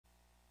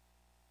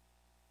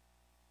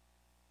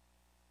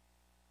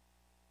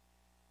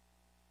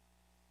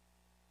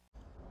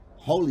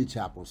Holy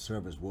Chapel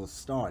service will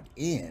start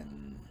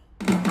in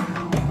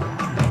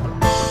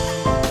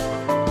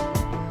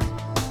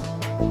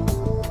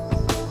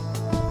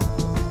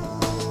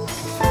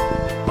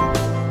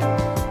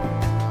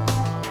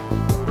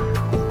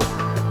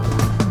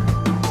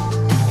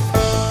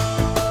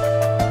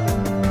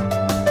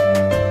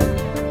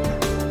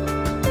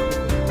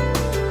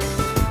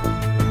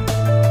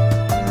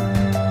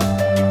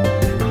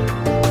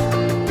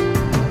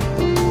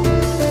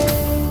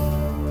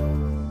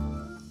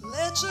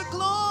Let your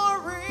glory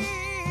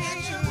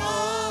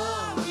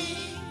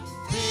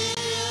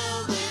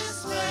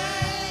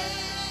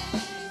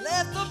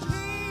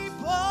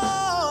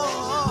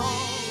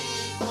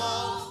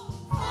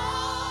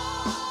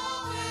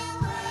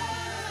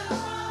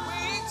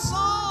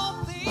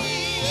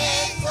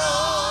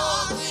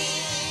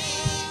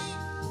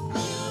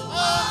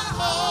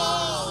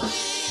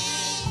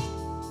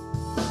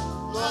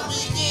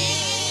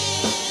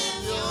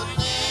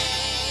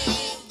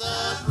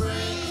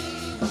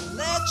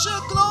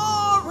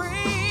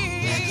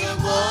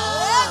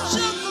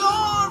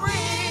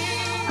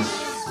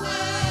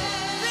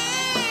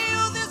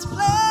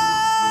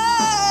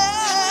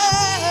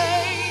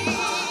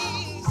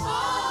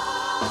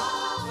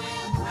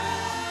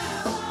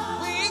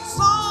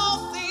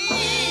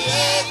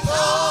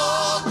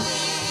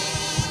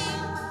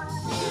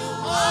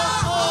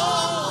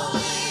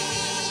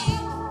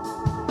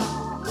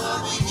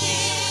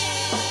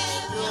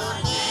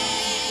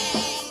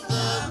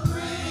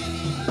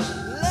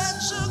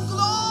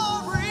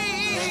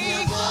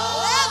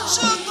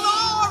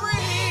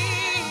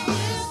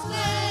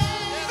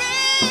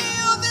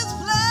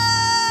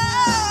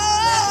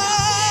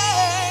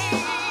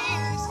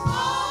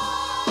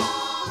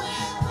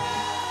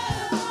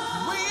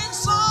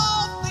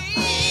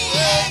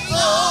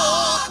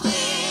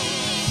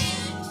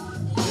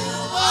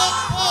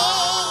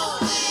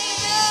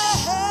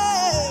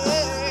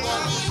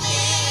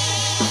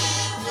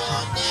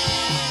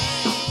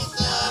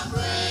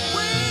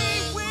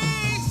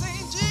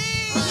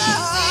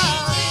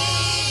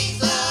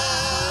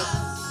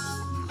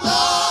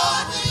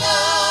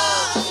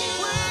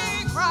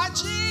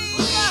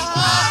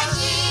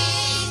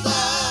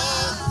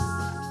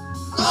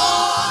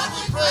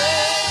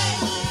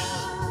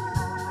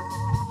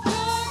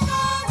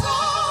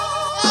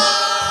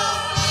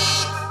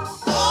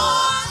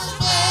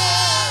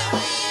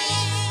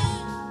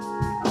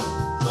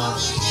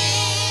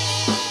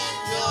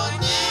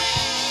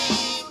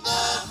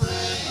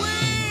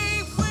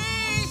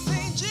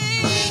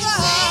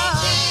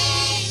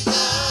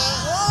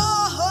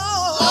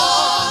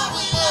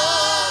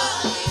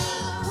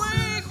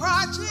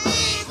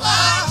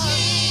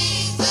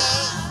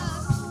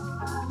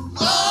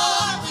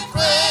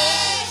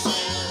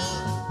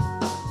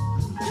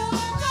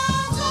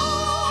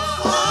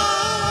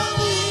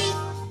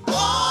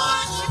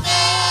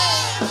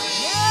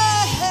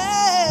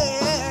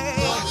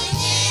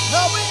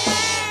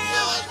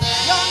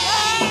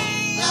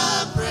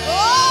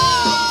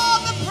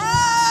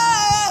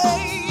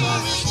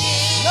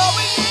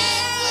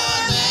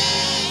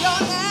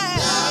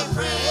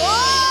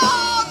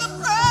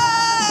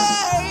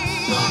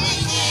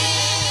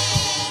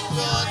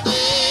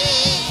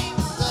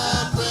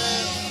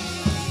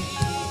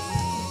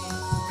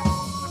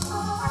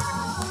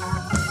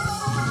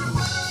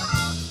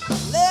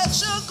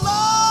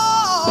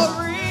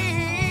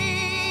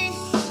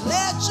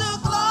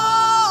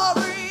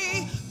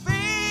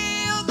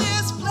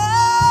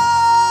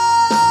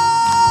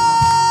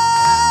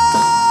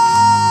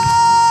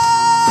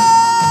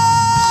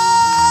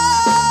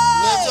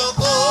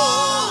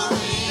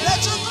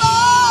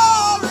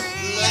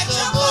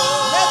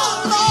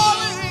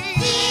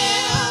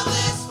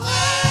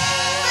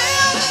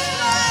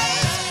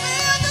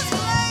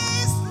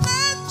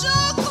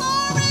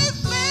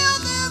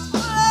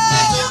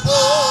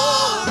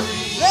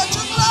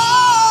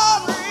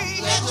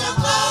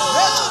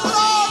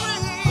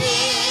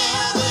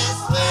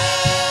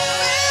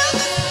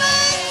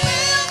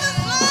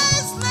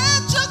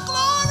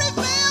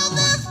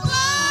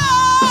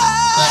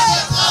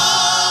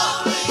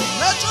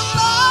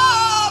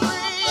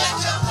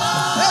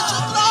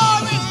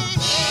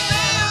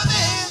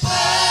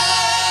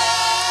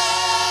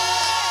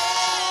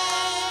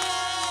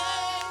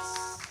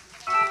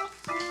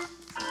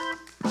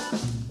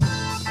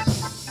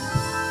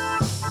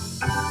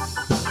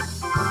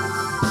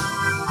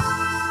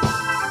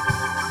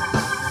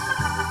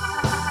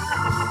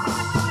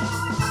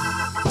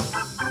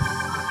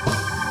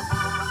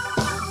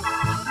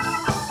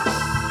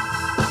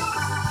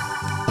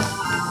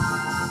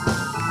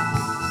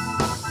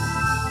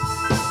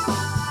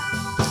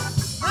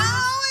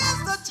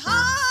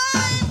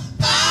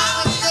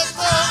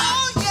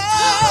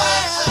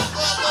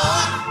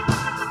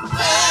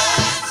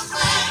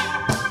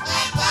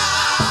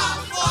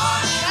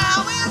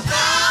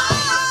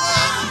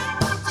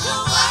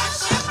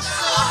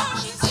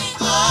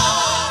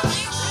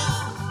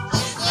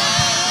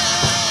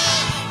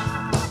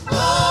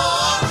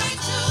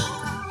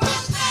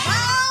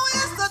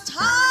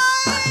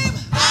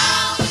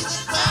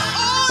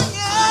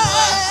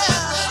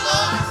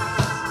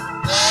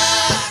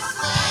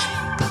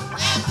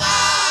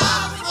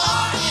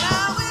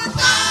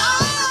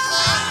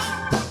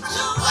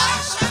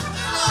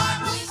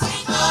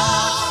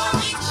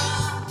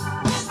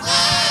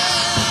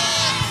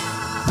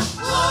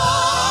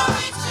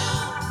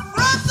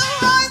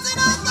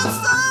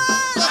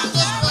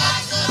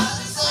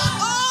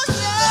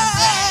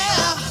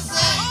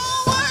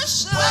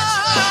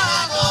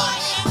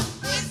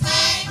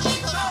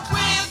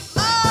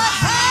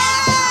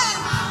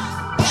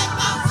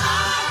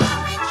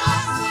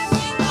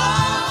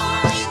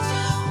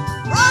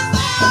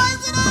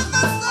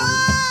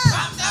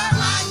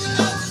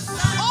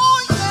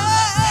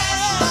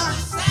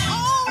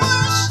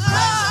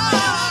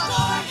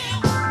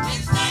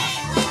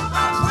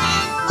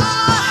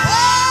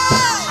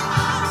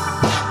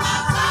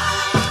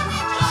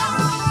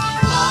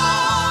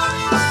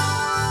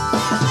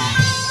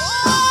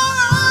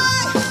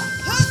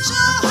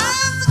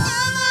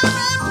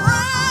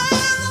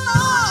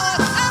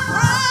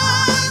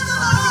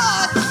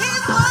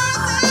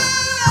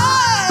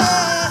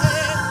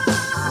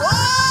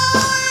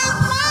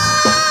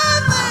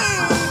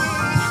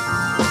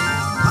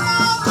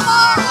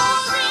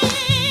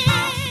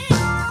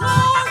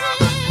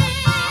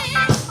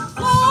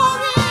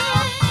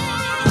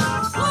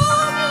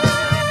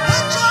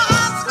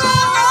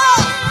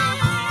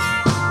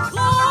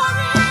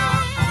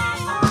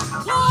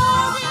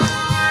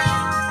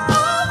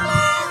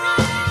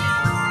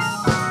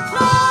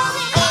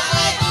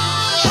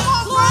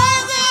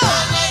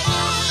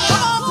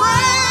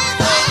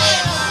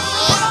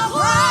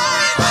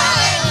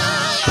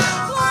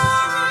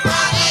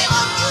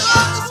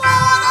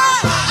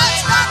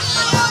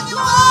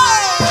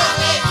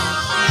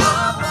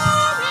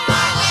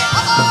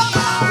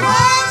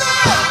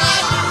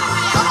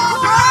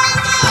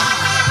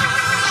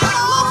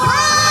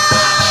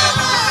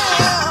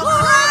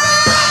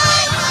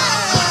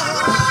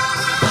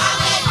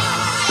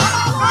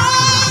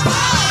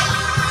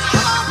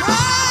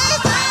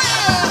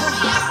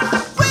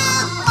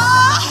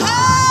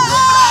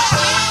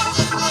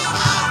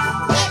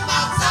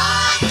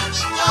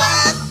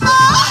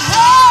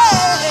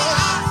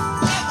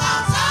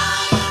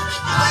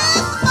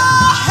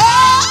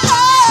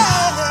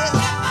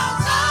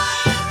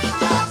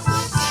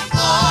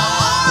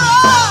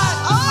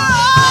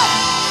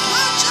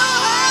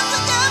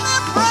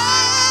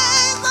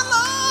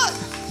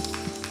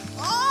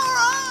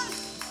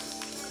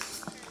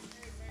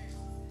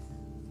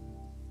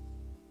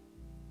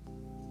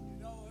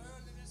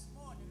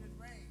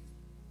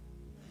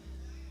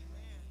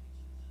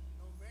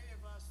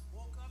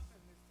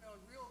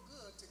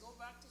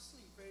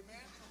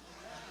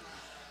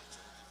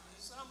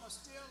was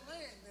still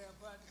laying there,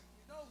 but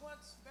you know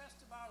what's best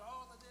about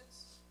all of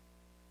this?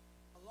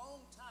 A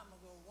long time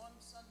ago, one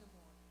Sunday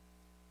morning,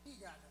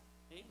 he got up.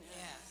 Amen.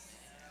 Yes.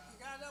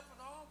 He got up with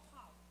all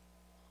power.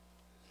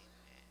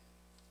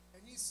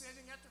 And he's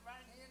sitting at the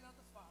right hand of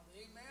the Father.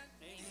 Amen?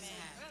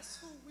 Amen. That's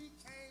who we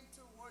came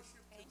to worship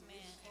today.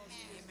 Amen. Because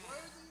he is Amen.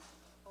 worthy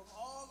of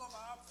all of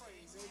our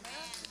praise.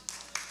 Amen?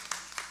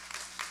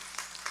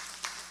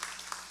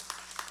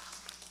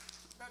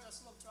 Let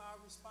us look to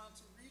our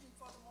responsive reading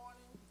for the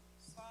morning,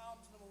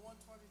 Psalms number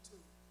 122.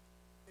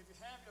 If you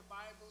have your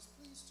Bibles,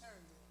 please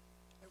turn there.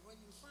 And when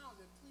you found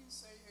it, please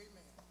say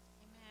amen.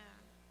 Amen.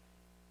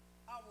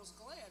 I was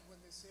glad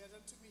when they said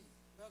unto me,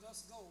 let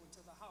us go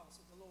into the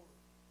house of the Lord.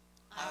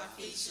 Our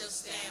feet shall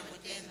stand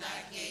within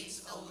thy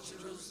gates, O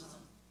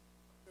Jerusalem.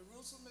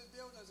 Jerusalem is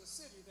built as a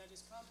city that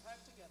is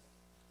compact together.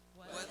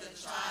 Where the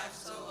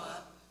tribes go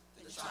up,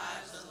 the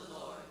tribes of the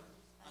Lord,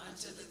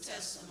 unto the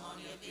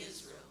testimony of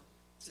Israel,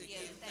 to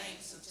give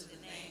thanks unto the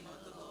name of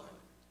the Lord.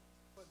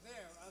 For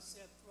there are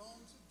set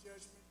thrones of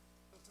judgment,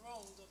 the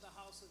thrones of the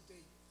house of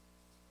David.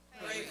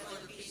 Pray for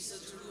the peace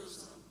of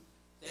Jerusalem.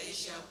 They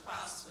shall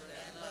prosper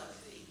that love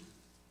thee.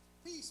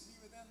 Peace be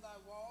within thy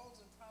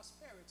walls and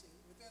prosperity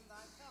within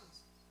thy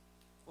palaces.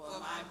 For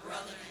my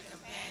brother and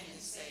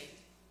companion's sake,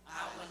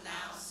 I will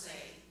now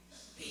say,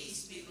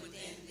 peace be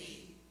within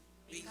thee.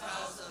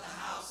 Because of the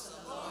house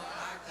of the Lord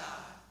our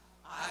God,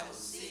 I will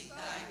seek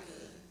thy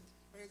good.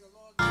 May the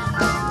Lord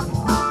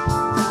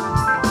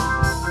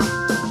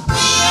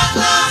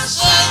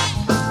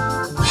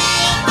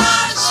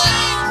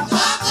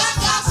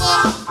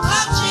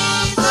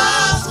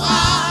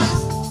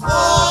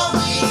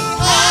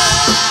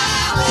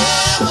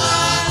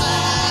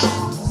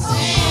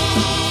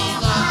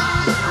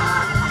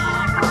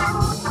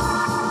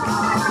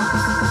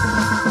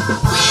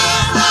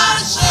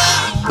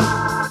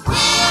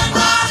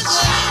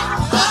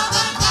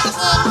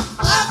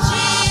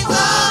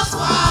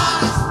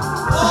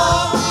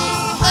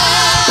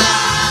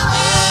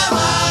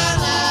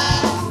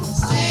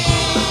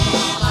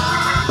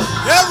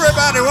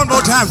one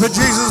more time for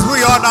Jesus.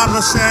 We are not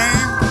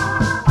ashamed.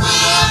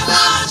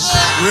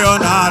 We are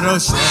not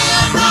ashamed.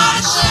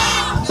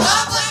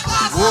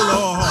 Oh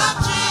Lord.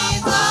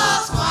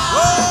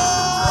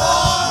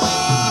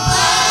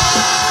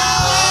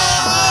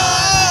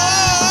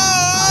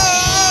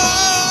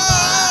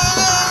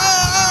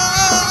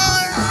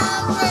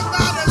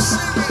 Everybody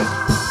sing it.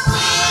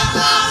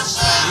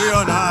 We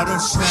are not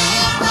ashamed.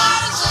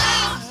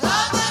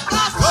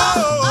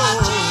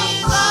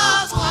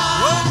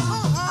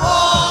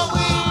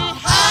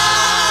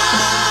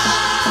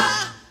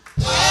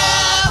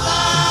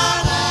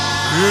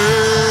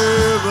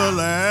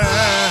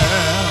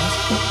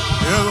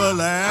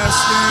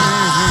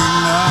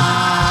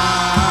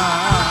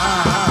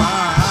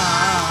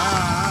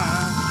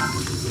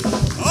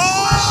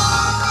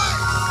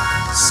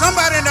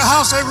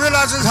 They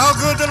realizes how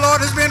good the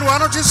Lord has been. Why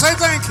don't you say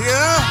thank you?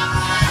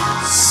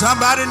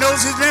 Somebody knows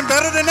he's been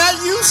better than that.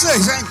 You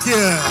say thank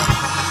you.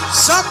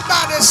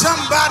 Somebody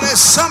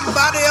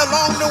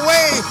along the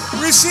way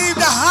received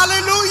a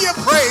hallelujah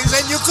praise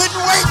and you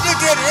couldn't wait to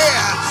get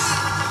here.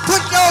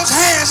 Put those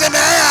hands in the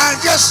air and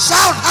just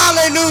shout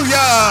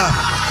hallelujah.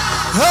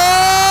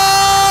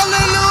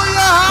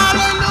 Hallelujah,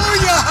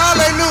 hallelujah,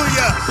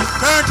 hallelujah.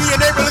 Turn to your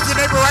neighbor, look your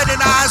neighbor right in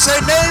the eye and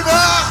say,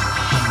 neighbor,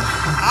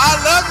 I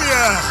love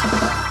you.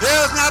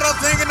 There's not a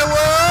thing in the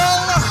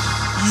world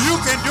you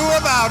can do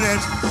about it.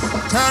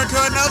 Turn to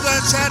another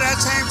and share that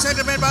same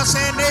sentiment by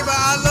saying, neighbor,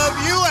 I love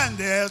you, and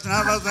there's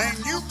not a thing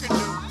you can do.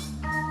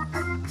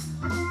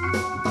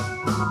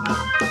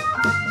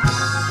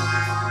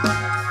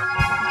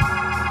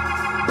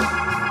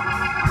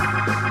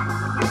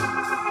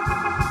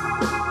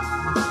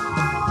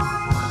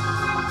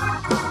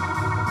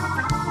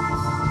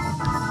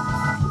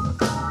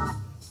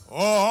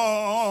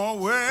 Oh,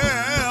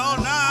 well,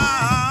 now.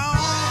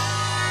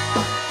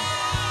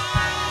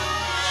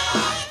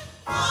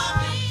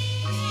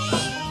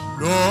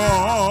 Lord.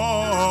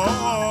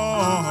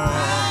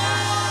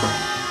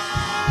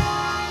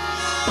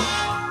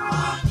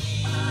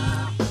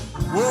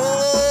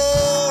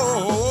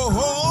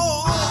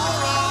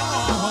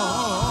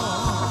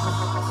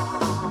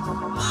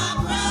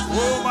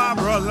 Oh, my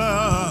brother.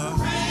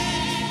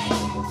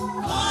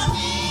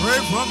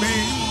 Pray for me.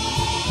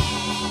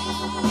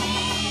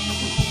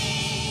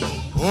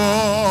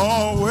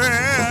 Oh,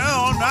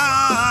 well,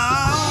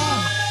 now,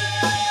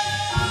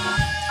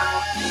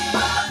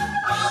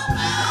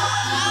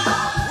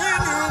 when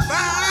you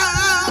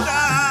bow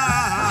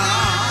down,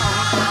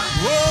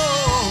 oh,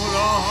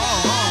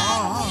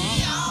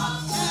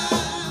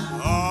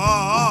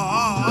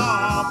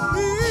 Lord,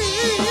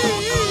 please,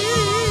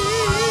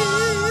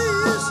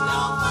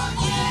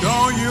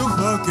 don't you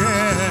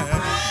forget,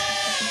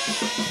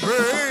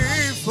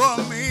 pray for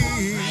me.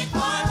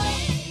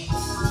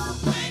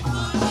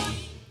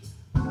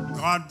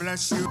 God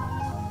bless you.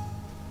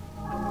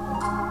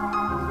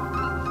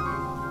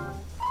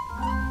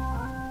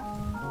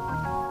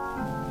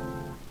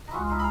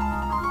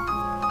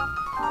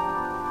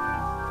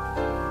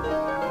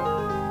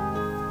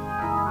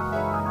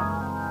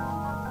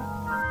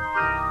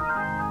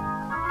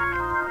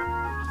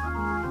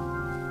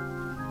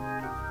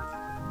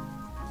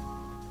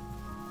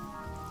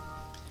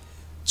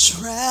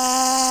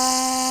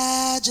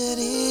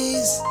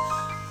 Tragedies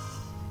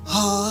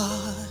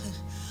are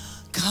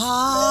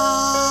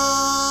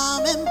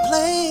commonplace.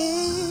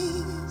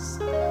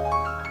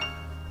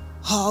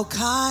 All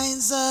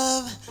kinds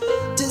of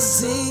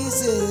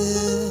diseases.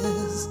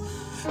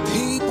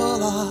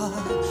 People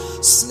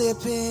are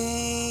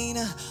slipping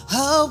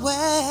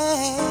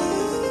away.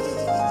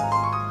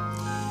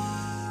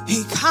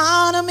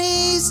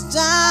 Economy's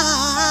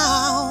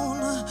down.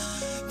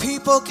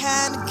 People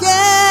can't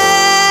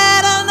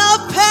get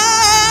enough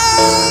pay.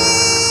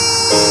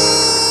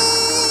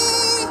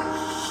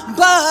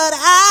 But as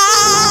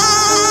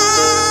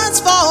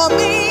for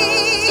me,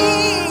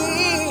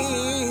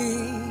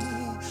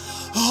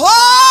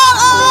 all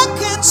I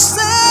can say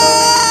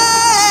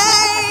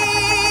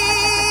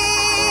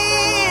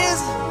is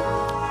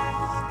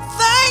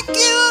thank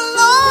you,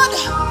 Lord,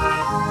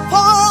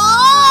 for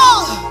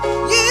all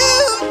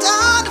you've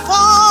done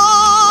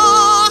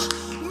for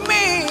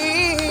me.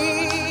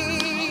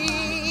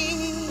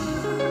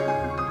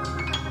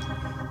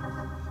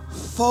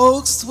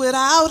 Folks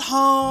without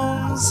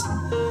homes,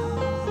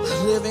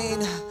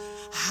 living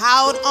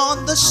out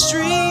on the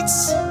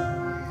streets,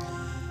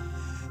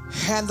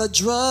 and the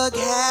drug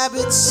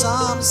habits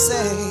some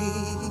say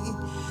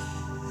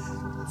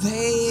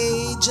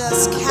they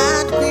just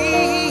can't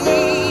be.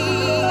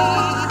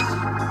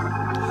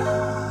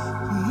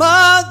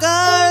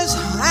 Muggers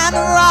and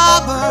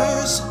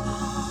robbers,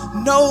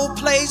 no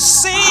place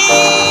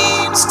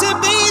seems to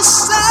be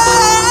safe.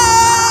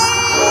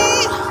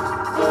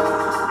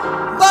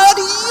 But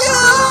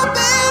you've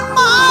been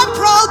my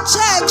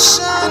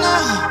protection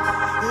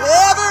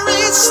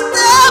every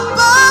step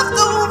of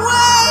the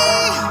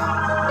way.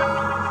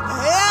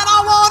 And I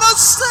want to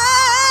say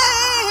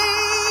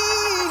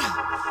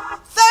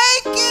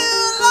thank you,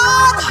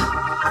 Lord,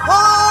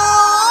 for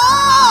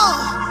all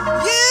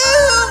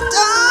you've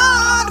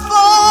done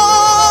for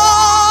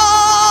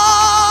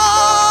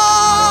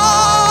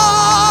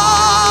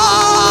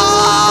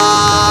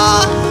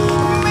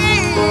me.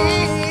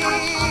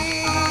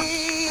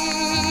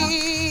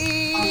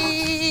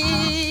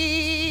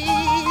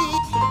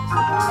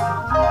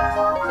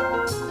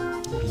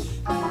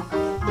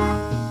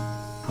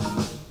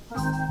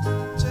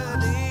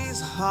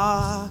 Tragedies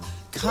are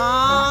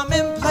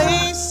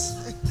commonplace.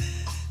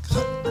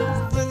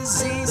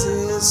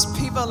 Diseases,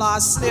 people are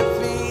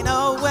slipping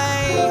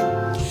away.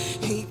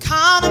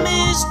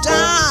 Economy's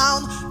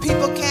down,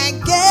 people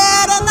can't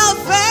get enough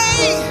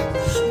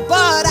pay.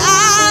 But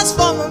as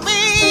for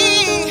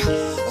me,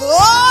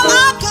 all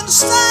I can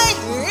say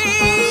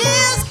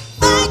is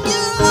thank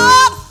you,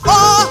 Lord,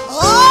 for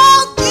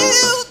all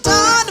you've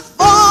done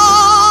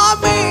for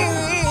me.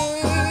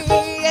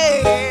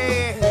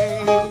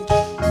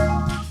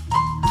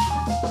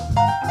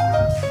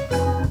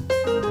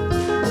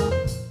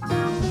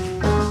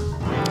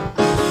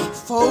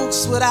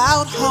 Folks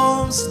without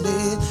homes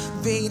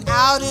living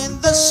out in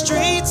the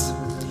streets,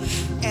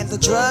 and the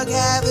drug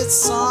habits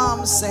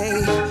some say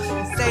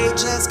they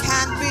just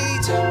can't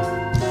beat.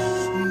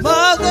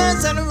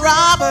 Muggers and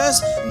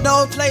robbers,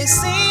 no place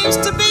seems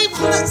to be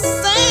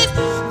safe.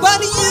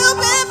 But you've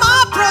been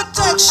my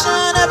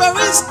protection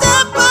every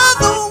step of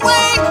the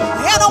way.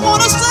 And I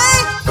want to say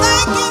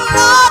thank you,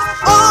 Lord,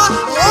 for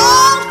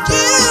all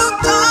you've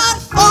done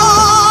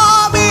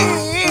for me.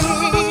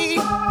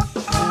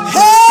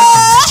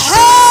 Hey,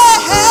 hey,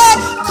 hey,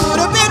 could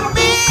have been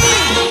me.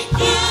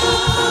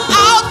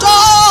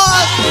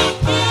 Outdoors,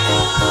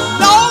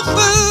 no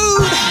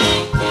food,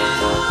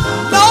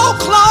 no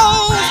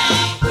clothes,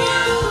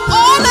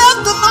 all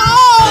left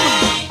alone,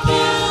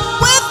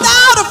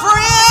 without a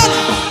friend,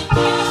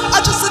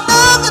 or just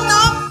another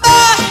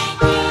number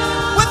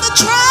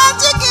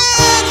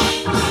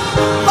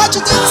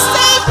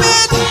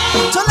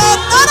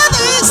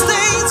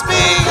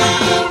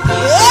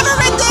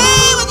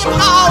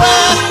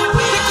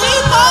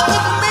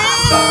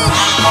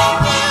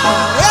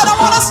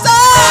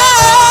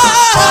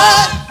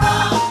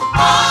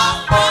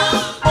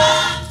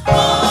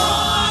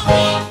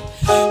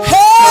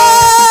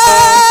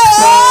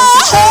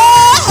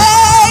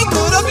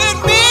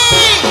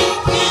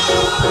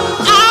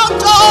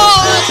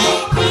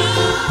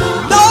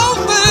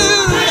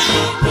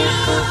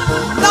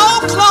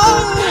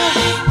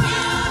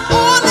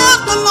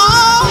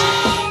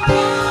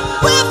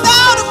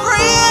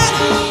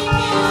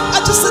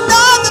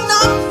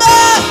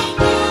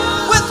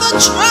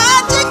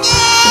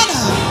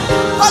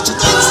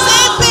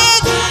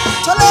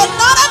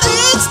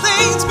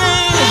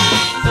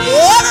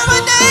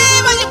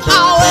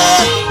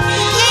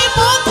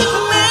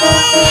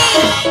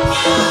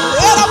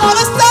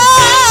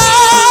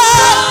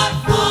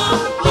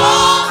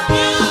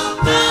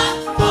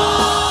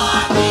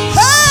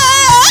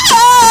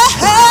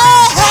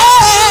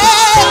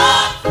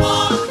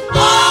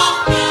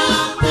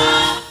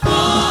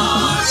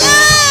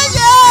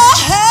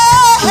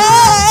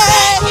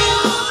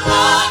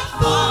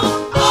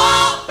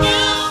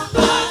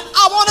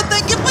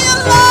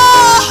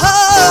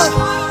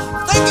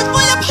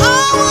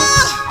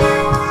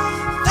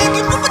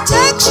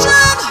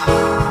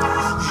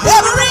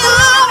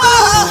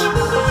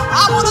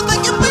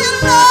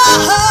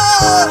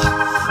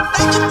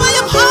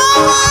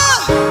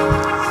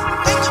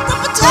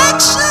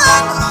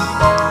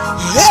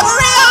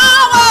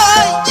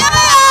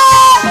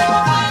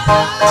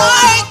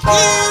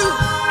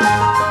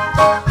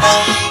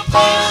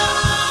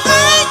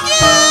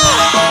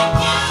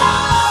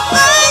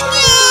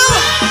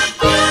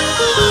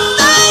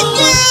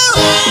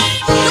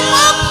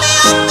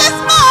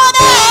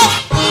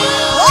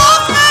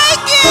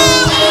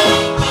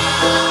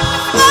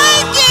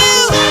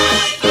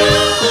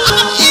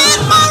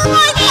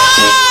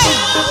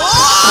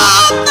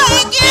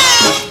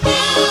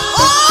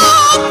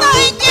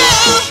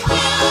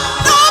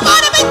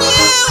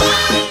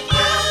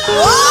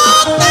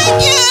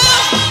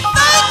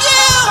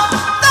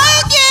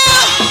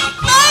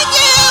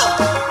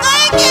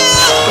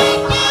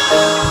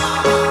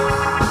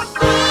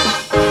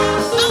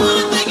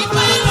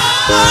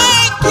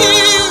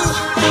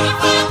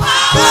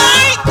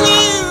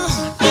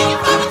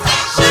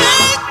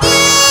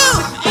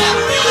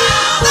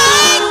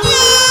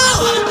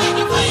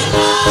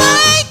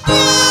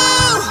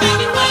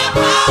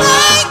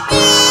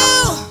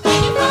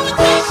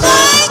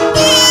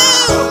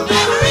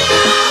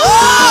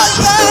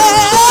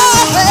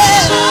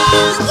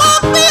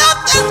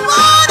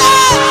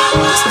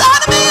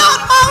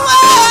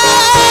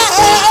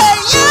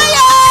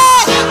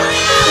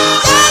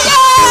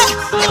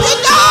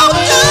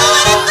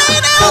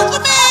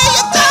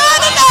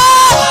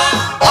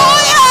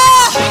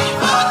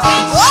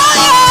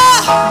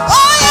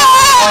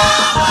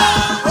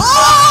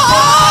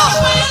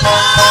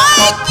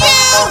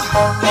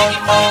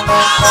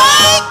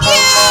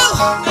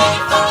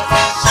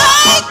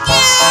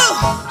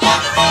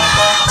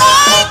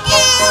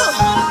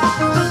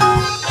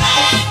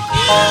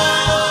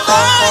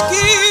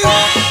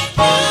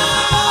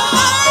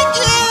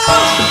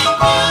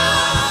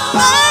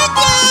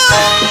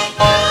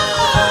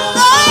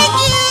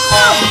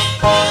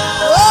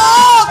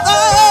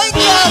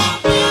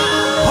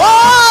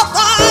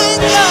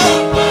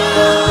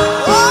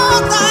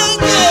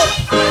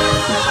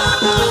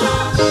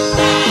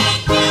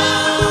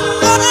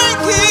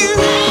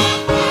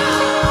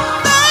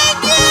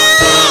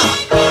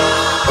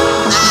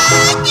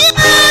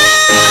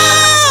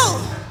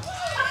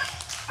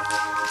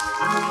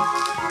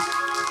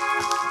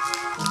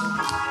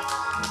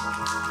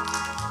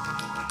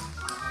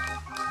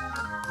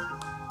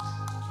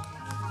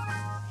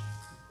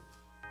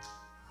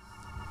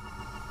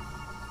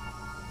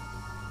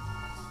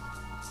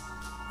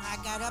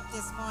got up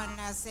this morning,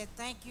 I said,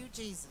 thank you,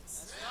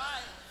 Jesus,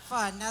 for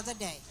another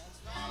day.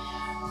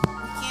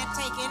 We can't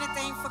take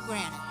anything for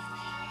granted.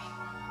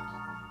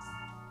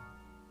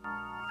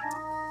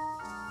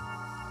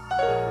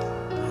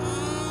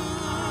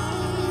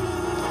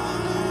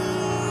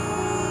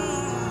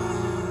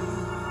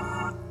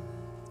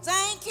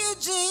 Thank you,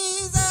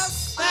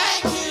 Jesus.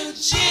 Thank you,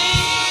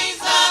 Jesus,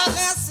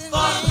 Blessing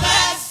for me.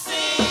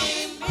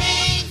 blessing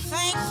me.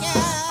 Thank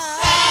you.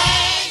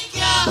 Thank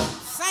you,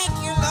 Thank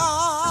you,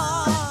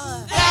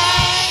 Lord.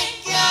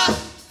 thank you,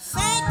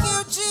 Thank you,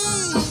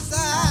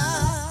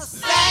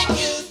 Jesus. thank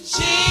you,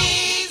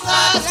 Jesus,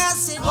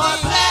 Blessing for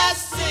me.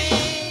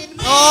 blessing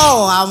me.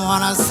 Oh, I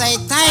want to say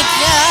thank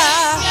you.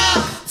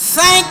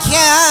 Thank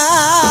you.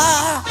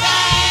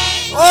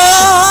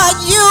 Oh,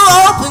 you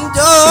open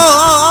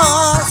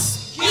doors.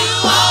 You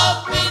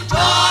open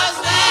doors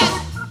that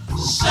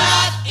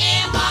shut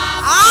in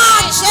my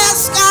I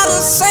just got to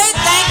say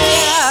thank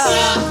you.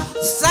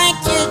 Thank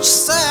you,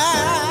 sir.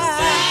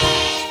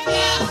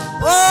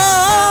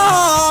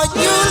 Oh,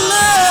 you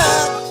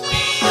look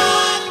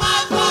beyond my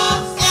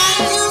faults and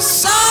you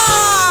saw.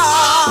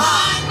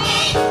 and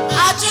me.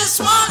 I just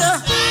want to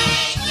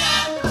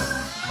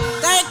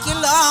thank you,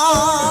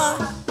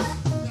 Lord.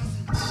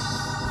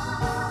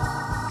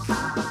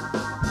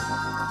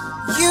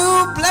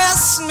 You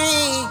bless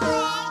me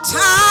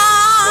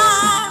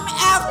time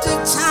after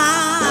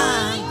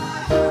time.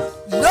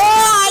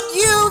 Lord,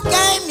 you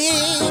gave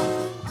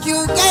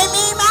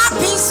me my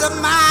peace of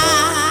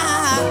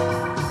mind.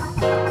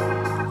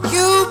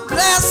 You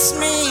bless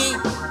me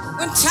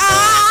when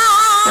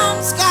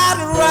times got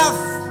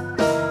rough.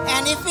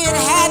 And if it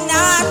had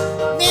not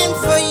been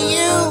for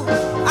you,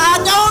 I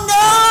don't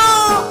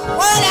know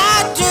what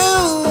I'd do.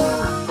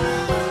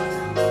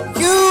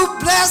 You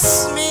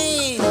bless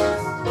me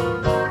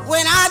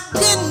when I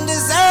didn't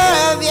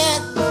deserve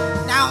it.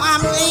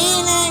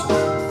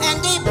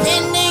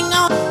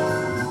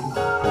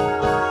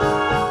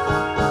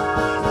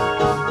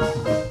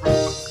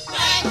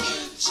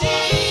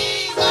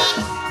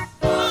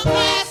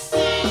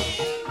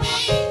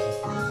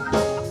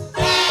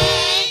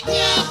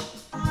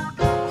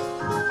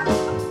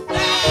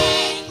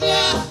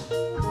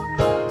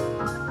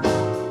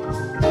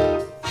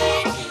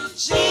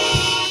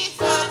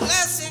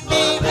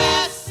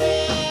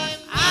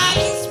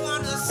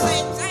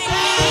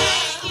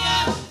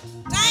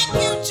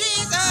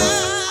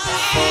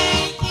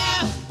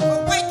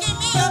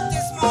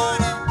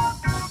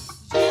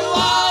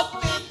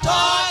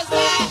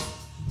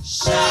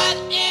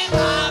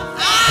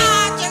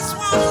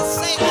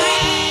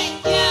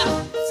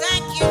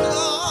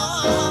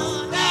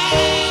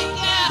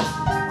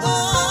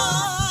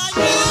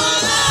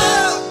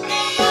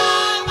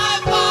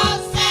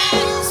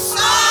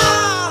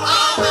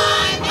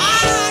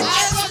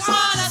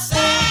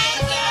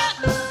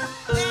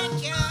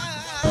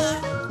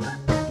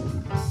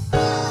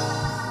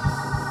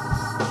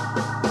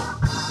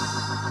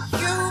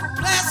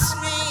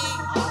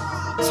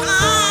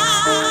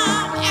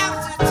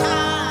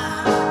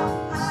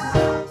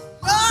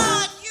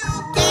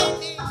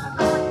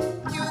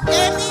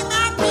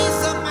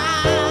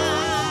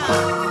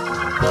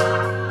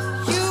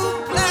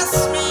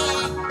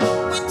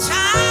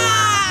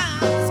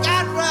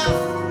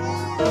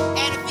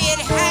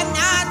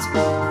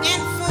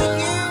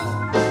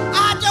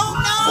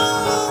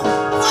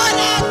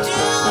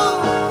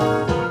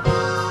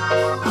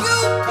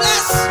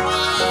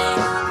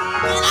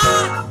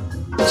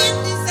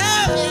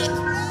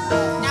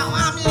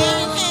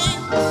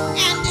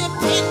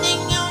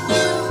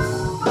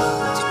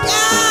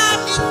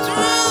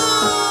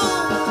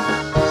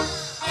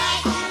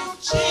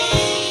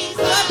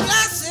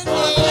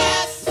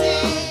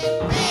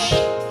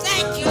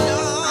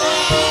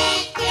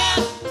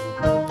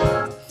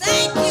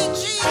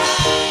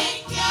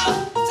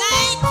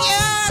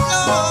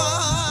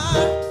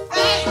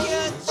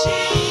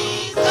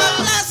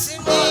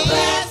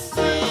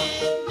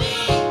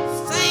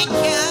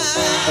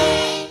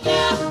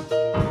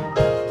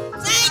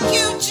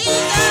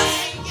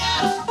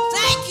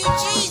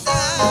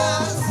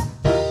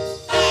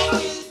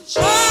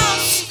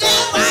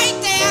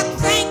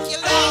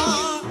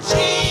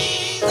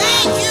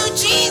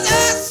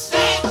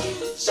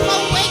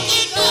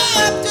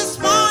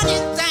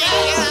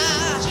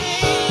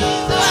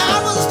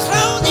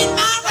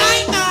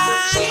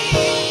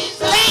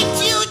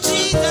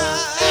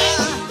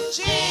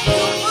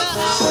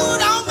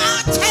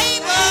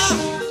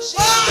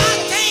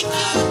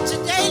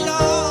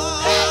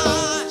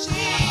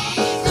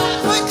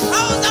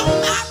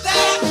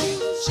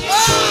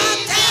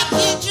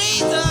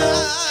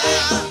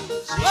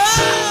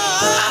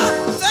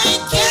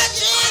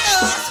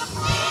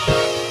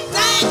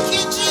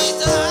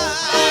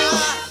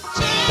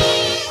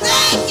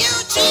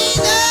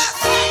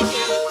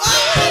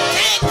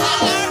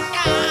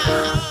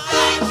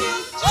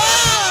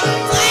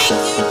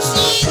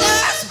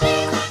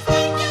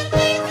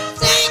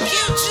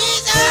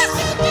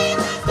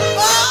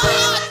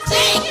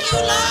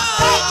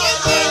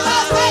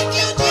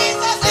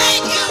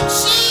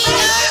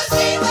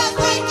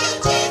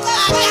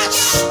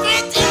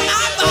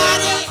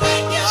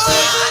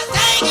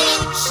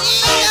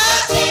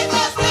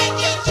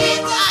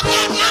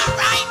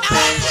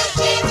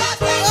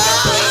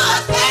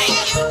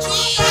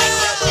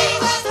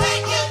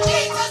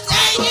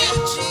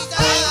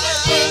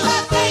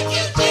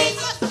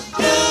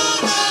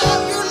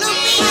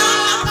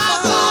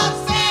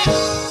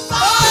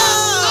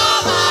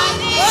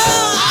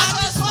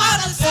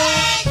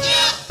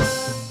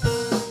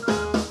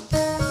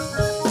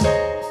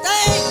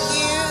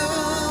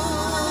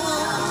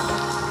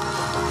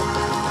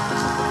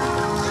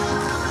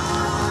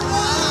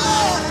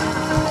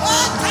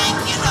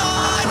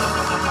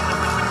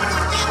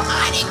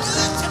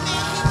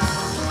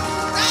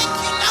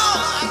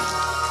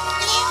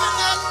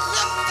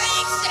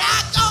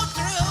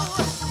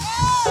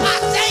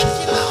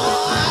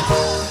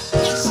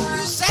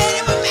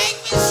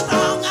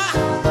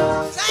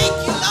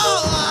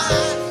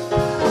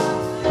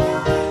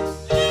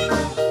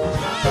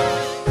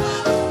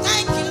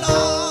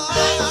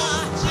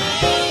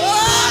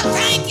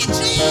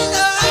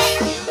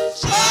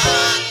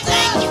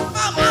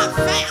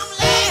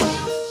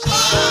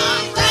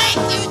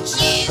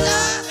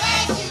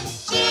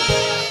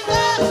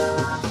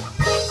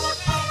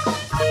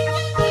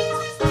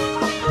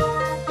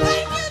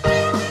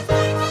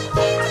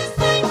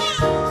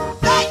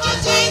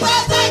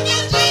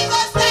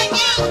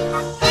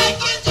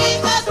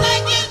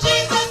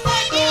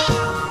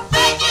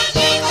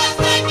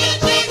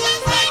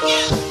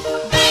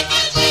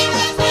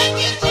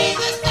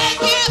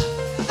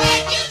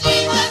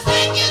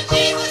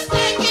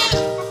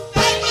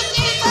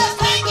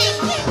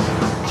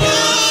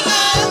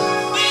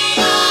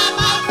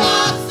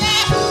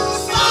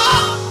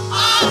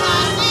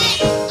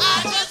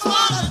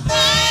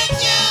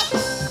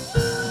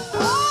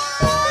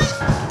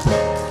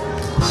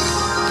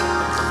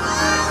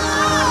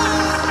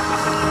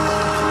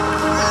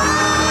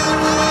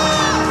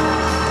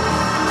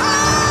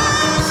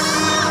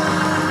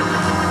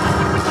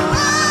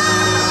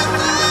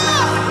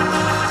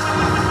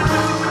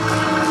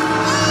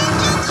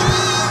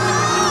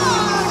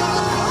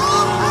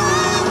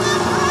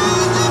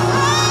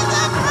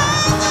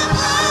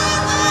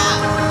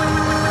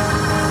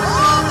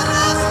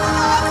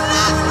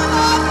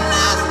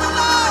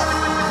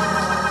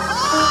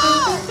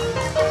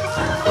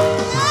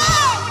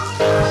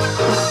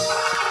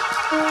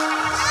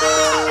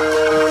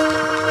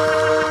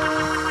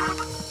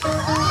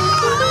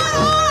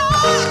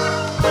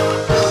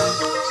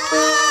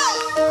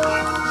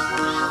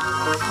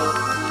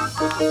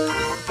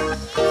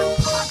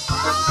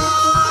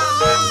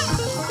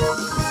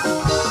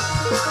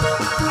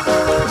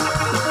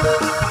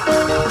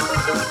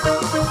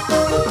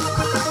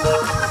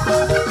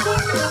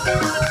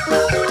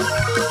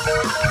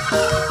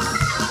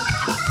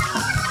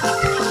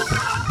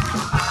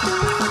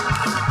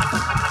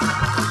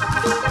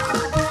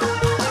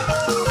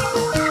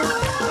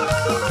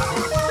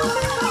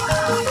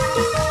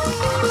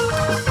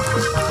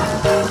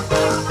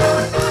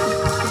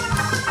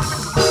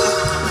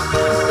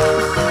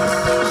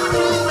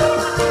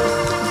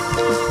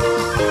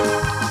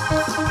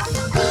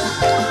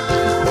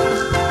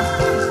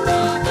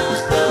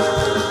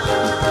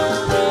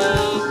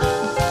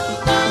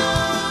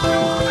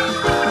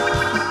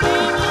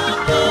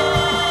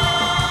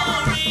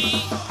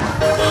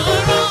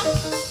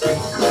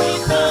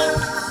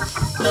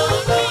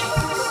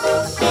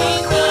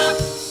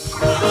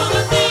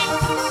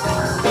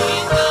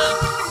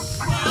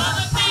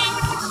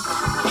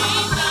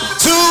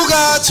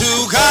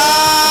 To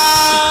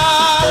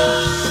God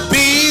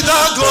be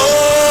the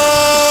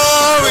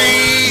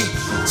glory.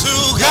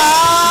 To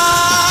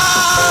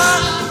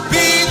God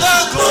be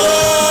the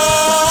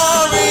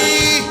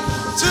glory.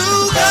 To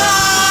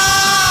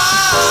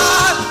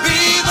God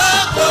be the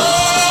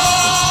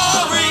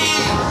glory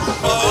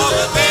for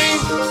the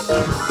things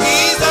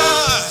He's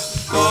done,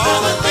 for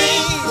the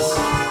things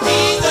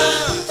He's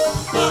done,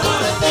 for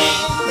the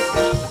things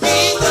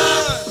He's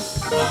done,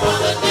 for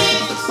the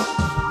things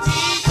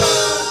He's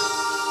done.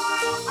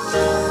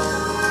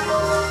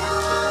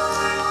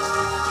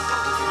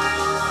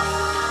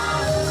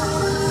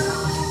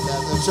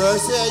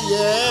 Church said,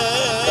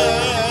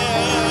 yeah,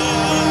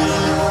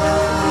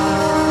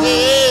 yeah, yeah,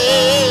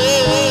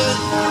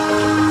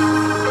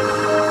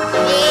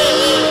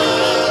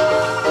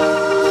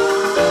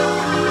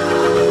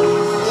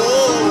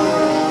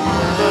 oh,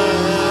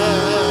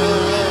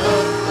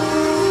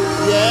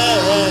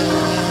 yeah,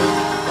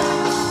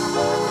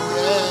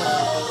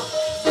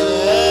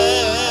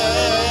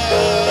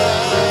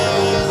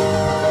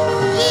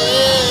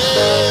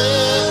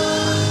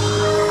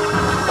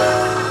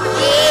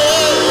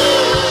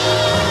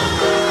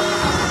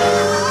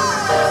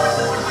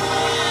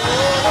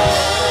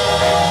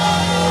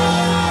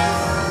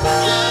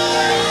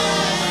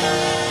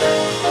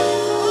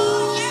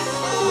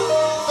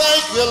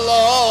 thank you,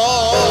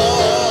 Lord.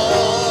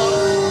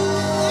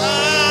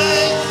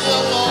 Thank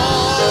you,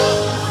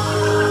 Lord.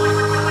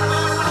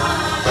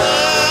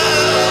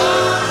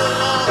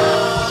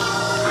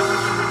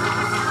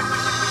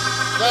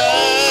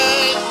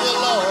 Thank you,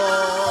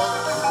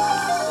 Lord.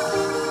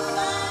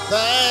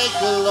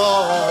 Thank you,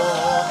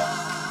 Lord.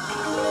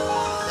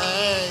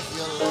 Thank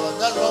you, Lord.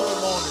 Nothing wrong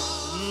with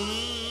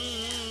morning.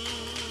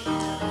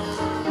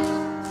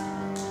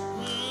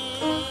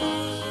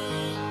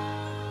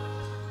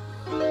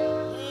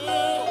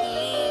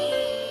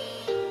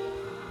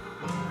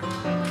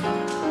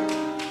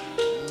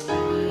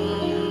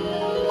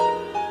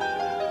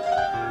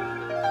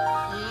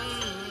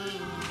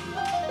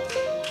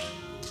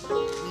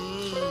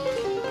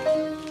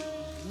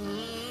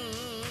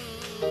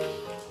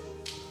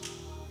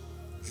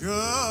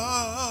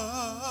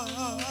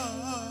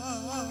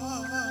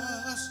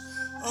 Just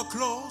a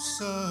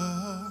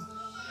closer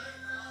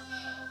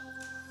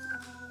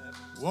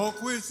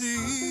walk with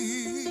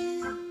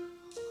Thee.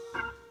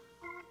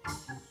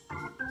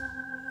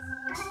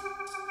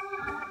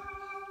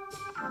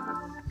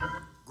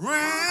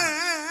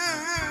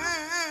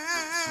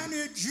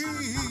 Granted,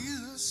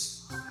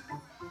 Jesus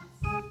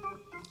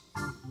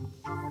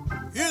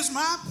is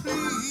my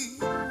plea.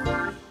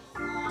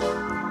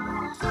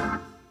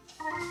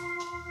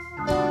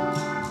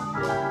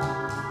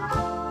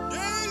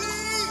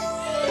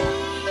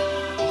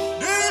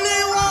 Daily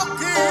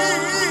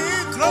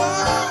walking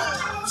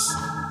close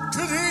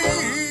to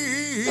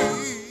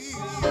Thee.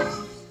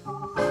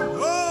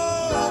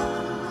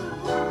 Oh,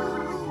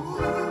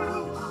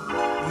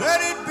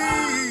 let it be,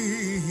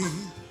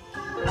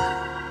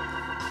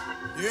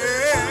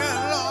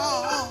 yeah,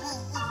 Lord,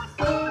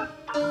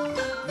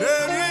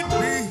 let it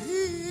be.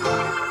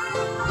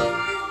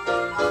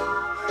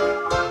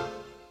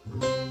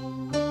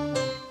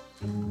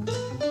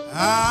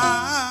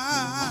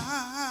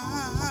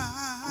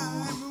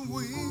 I'm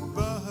weak,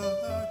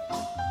 but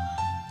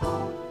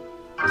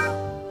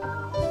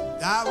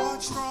Thou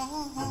art strong.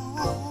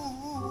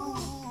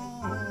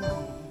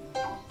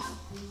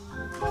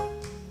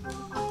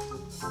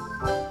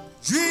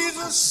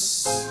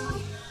 Jesus,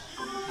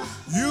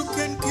 You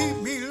can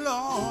keep me,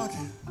 Lord,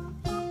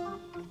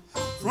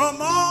 from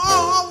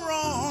all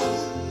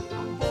wrong.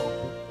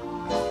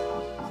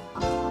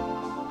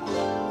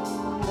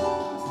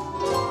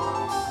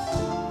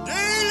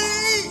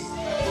 Daily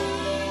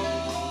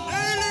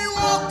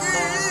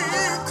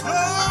walking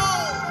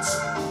close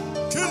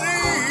to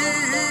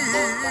Thee.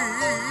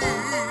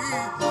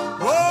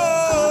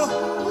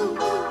 Oh,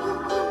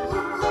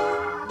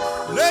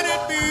 let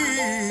it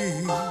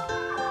be,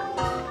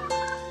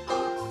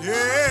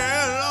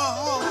 yeah,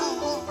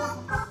 Lord,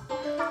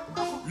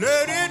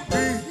 let it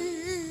be.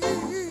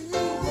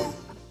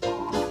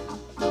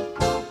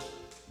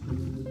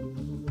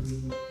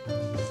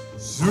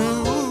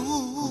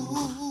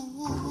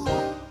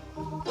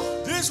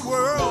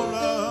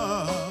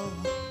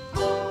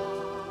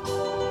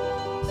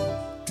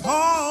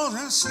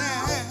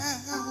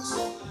 snares.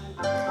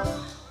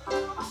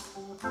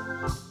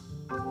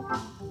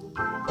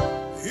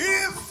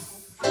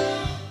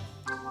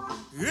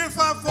 If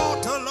I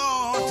falter,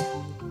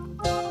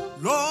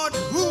 Lord,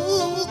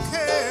 who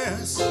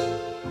cares?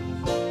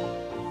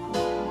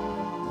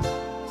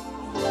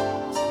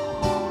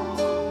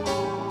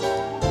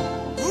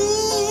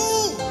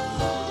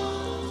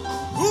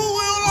 Who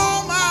will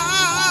all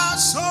my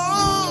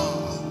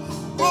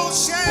sorrow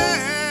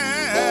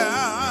share?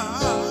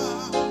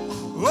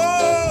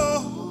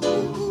 Oh,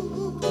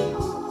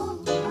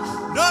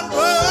 none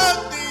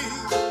but thee,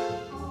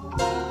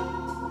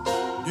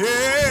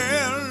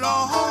 dear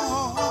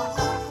Lord,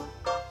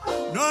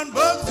 none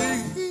but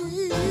thee.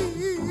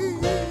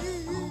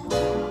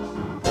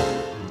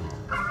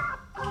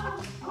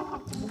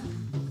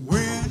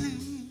 When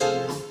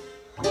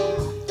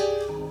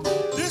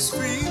this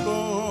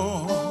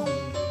feeble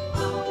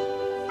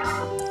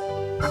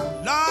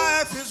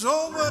life is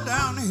over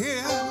down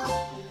here,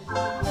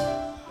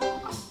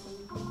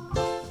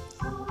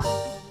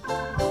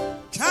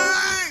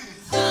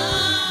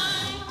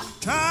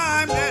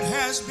 time that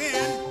has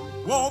been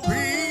won't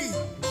be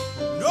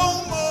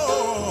no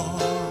more.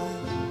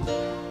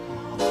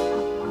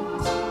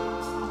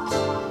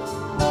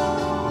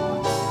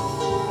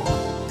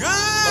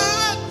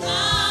 God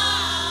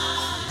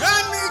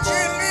guide me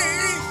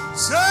gently,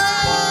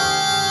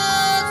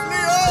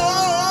 softly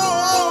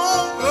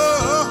over,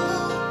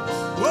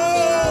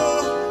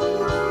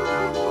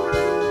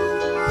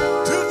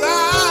 to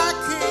thy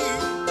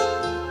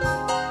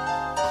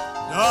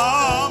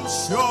kingdom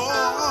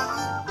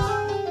shore,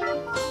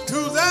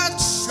 to that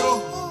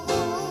shore.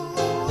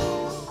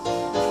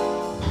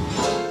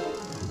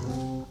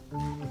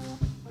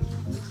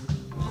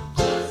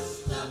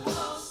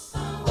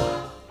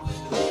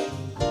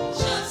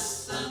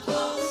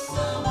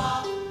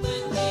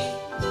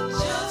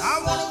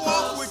 I want to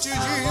walk with you,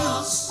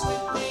 Jesus.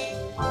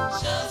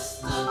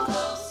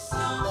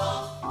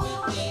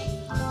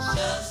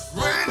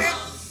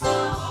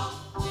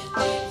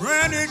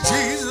 Grant it,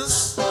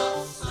 Jesus,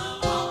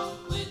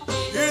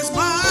 is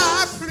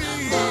my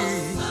plea.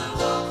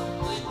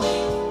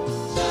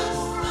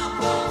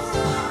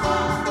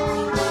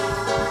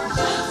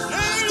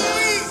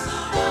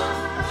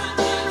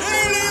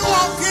 Daily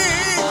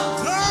walking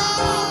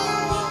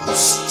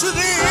close to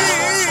thee.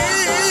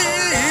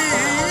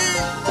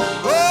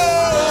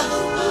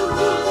 Oh,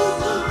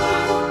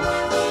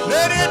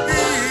 let it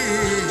be.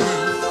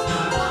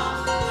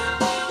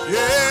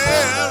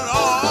 Yeah,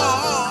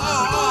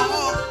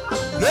 Lord,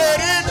 let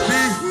it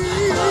be.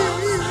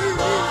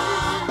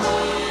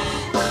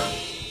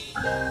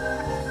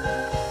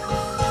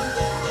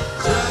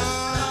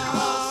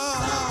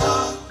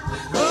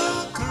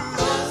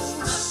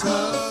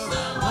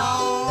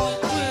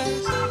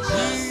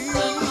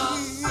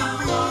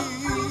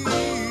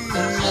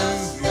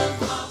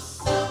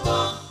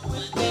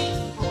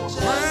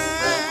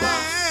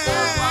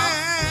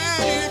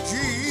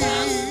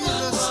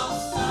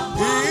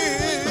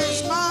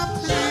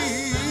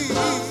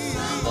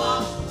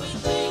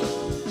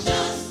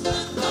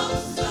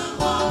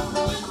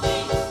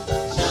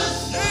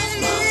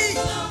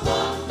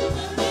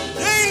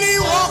 Daily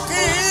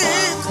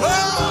walking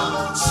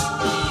close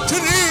to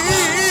thee.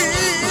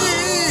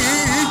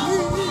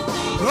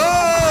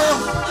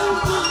 Oh,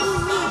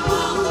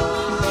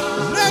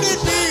 let it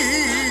be.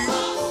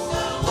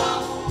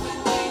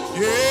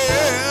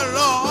 Yeah,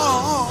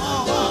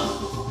 Lord,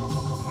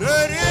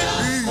 let it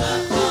be.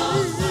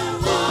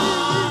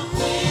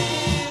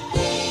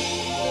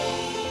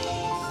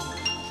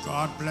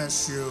 God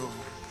bless you.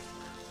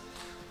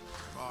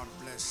 God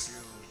bless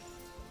you.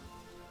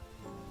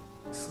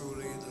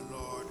 Truly, the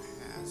Lord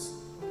has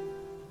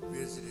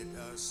visited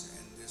us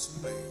in this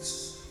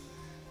place.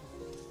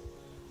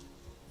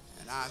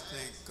 And I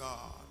thank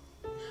God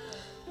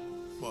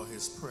for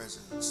his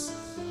presence.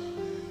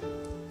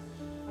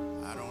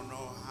 I don't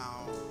know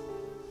how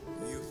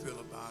you feel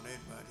about it,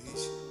 but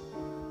he's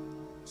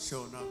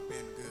sure enough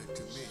been good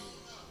to me.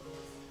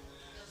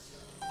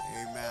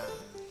 Amen.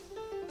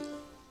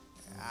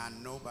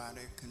 And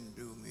nobody can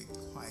do me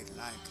quite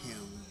like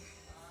him.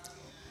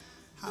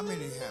 How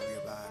many have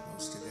your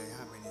Bibles today?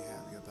 How many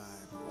have your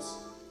Bibles?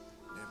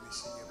 Let me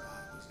see your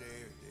Bibles.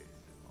 They're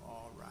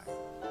all right.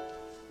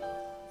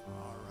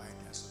 All right,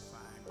 that's a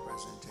fine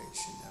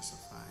presentation. That's a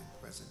fine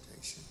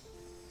presentation.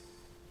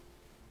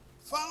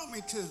 Follow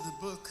me to the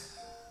book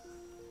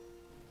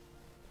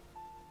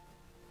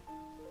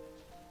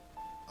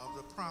of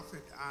the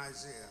prophet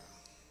Isaiah.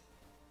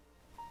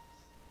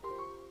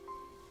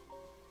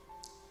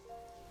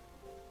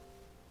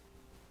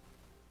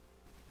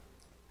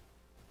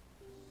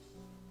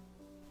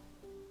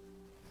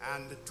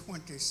 And the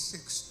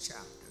 26th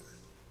chapter.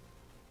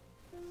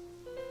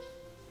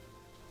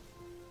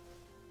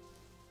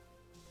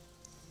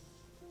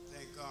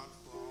 Thank God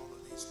for all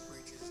of these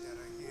preachers that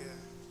are here.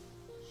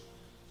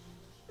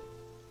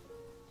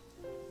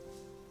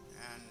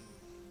 And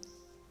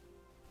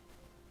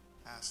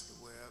Pastor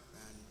Webb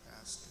and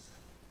Pastor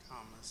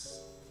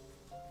Thomas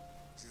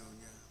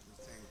Jr. We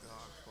thank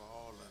God for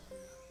all of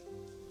you.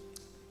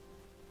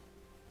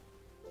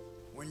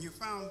 When you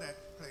found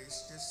that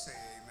place, just say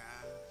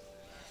amen.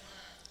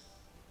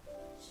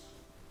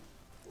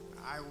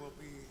 I will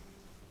be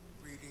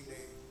reading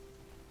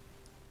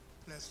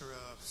a plethora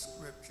of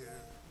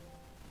scripture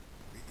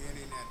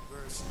beginning at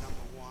verse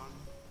number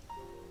 1,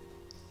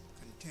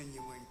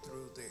 continuing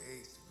through the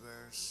 8th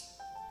verse,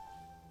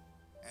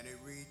 and it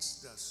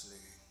reads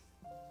thusly.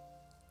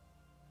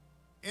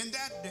 In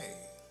that day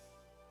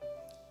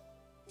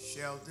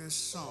shall this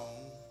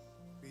song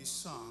be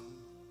sung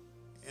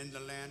in the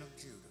land of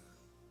Judah.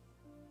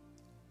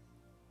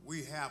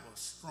 We have a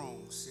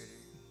strong city.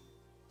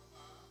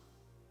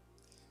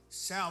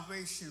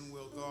 Salvation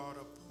will God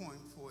appoint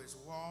for his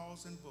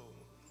walls and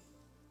bowls.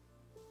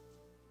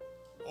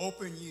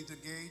 Open ye the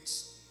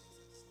gates,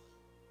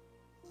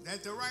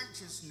 that the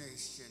righteous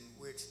nation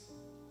which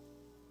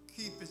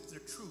keepeth the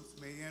truth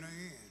may enter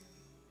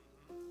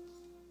in.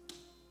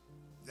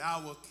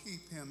 Thou wilt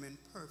keep him in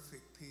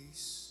perfect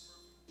peace,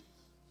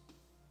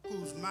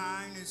 whose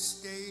mind is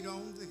stayed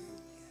on thee,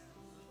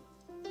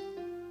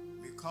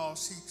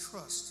 because he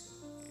trusts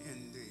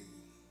in thee.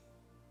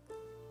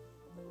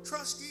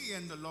 Trust ye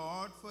in the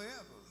Lord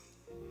forever,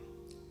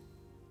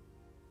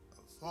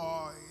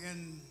 for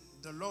in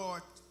the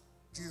Lord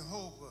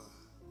Jehovah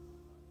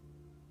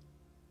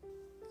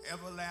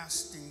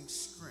everlasting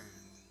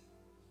strength.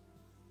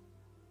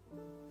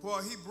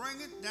 For he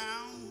bringeth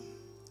down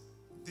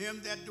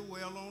them that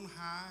dwell on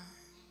high,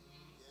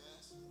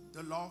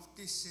 the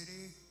lofty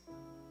city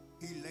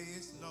he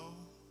layeth low.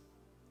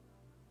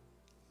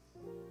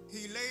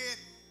 He layeth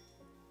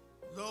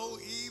low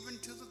even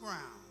to the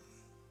ground.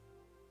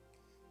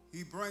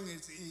 He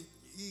bringeth it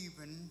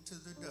even to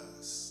the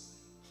dust.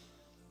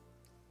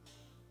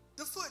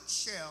 The foot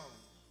shall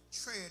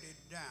tread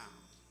it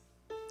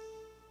down,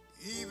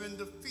 even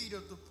the feet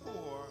of the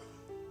poor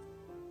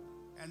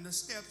and the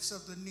steps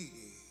of the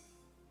needy.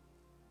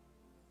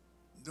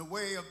 The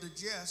way of the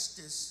just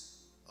is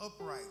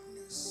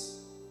uprightness.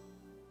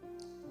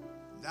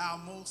 Thou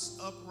most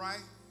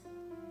upright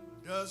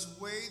does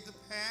weigh the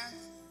path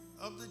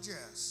of the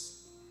just.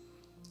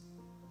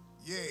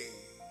 Yea,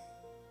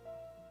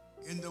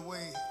 in the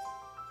way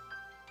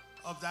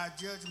of thy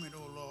judgment,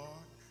 O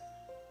Lord,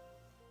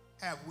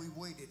 have we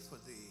waited for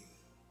thee.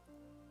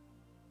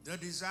 The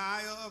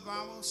desire of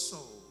our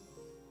soul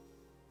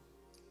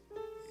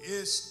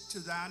is to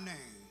thy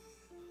name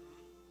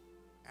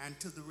and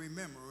to the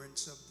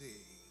remembrance of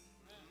thee.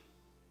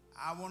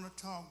 I want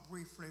to talk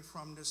briefly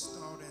from this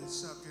thought and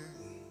subject.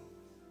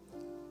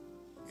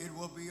 It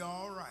will be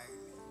all right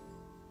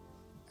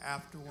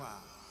after a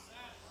while.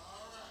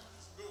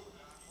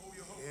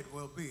 It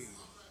will be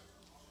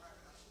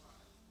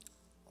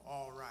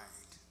all right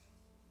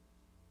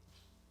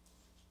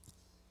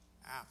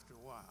after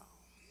a while.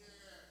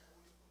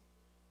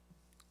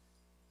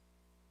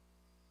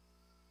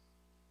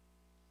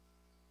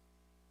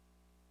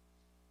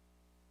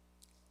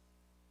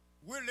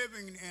 We're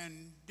living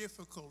in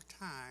difficult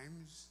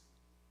times,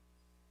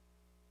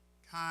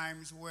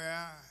 times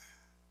where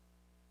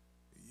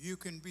you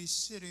can be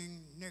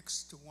sitting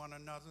next to one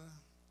another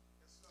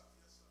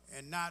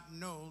and not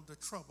know the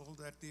trouble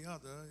that the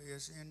other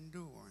is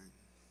enduring.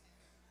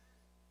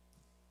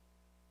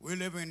 We're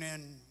living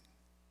in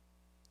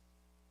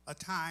a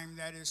time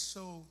that is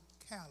so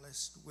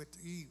calloused with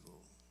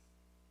evil,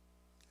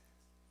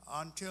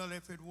 until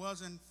if it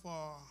wasn't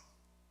for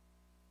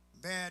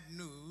bad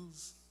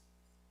news,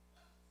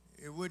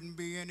 it wouldn't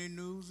be any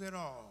news at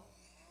all.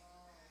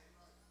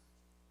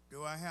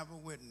 Do I have a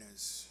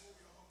witness?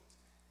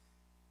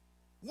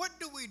 What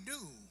do we do,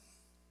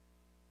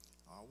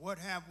 or what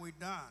have we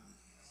done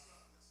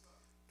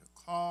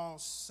to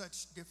cause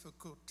such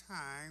difficult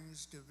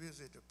times to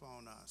visit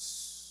upon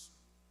us?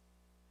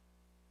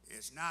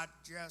 It's not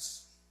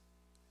just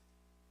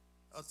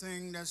a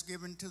thing that's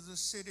given to the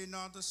city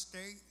nor the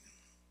state.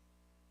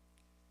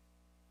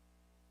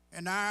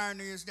 And the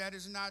irony is that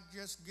it's not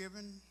just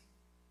given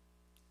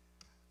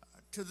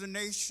to the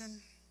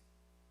nation,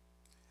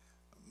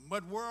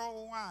 but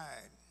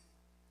worldwide,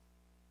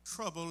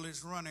 trouble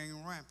is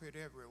running rampant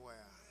everywhere.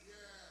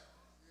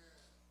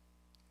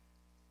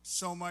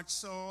 So much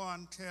so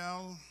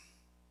until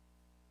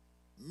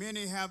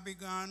many have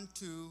begun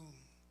to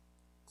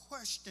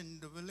question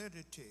the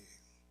validity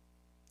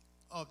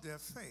of their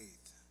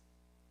faith.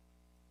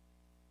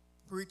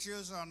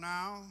 Preachers are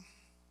now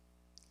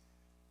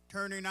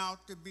turning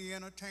out to be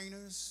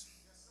entertainers.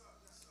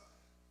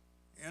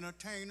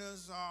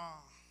 Entertainers are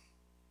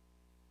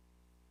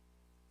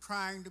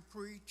trying to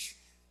preach.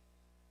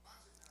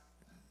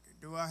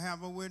 Do I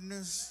have a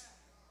witness?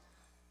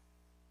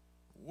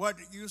 What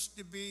used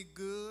to be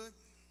good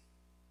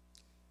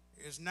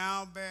is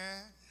now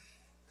bad,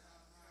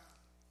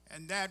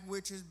 and that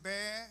which is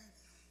bad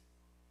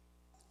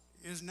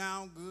is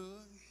now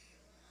good.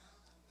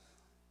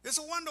 It's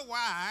a wonder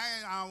why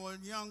our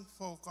young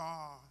folk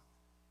are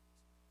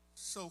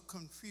so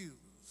confused.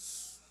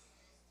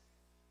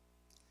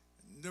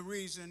 The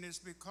reason is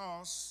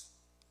because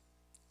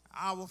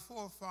our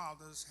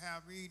forefathers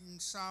have eaten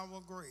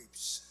sour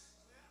grapes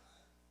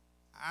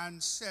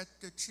and set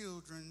the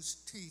children's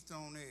teeth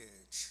on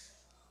edge.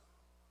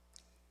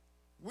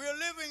 We're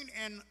living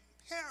in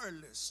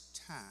perilous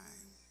time.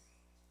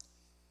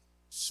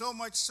 So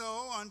much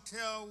so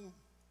until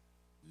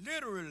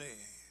literally,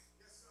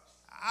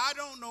 I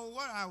don't know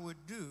what I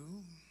would do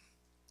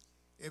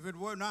if it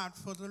were not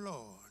for the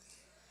Lord.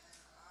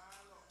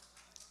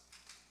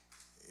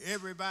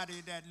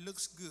 Everybody that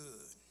looks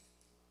good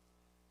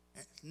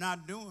is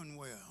not doing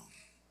well.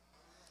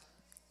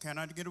 Can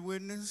I get a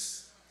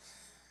witness?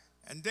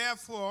 And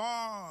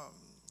therefore,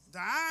 the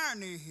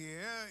irony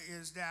here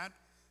is that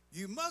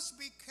you must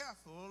be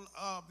careful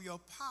of your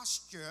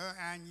posture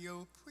and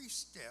your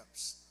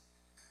precepts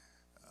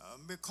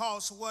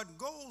because what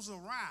goes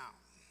around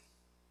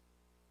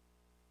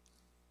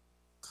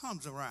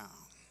comes around.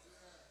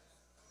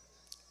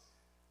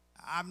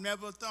 I've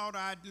never thought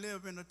I'd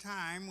live in a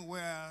time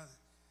where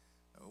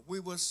we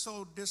were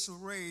so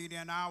disarrayed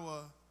in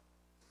our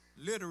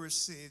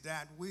literacy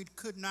that we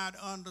could not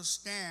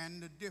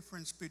understand the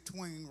difference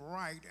between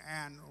right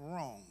and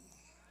wrong.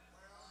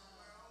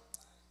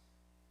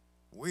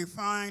 We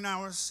find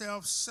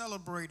ourselves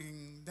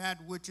celebrating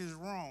that which is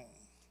wrong.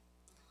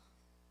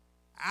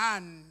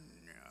 And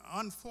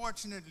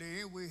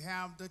unfortunately, we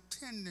have the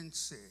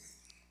tendency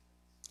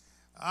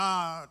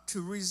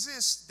to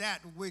resist that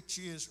which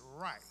is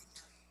right.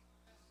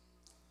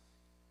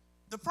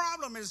 The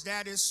problem is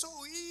that it's so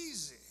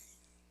easy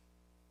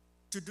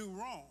to do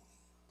wrong.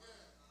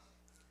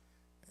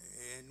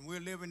 And we're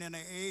living in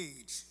an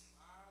age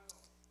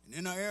and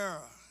in an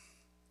era.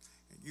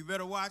 And you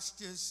better watch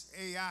this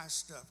AI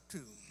stuff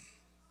too.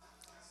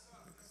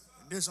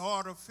 This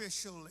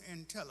artificial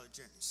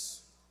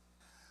intelligence.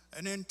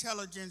 An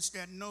intelligence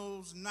that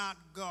knows not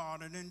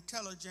God. An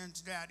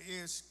intelligence that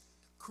is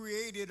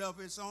created of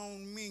its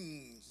own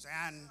means.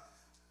 And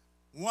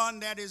one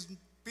that is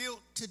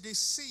built to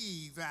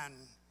deceive. And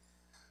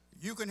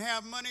you can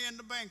have money in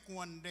the bank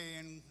one day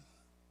and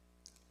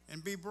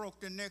be broke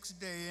the next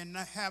day and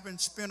not haven't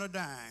spent a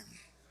dime.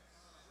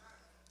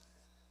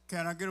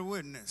 Can I get a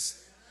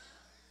witness?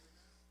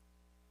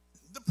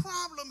 The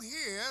problem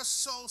here,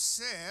 so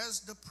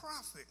says the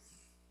prophet,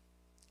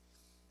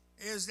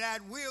 is that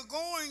we're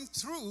going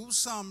through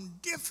some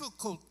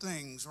difficult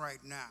things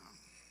right now.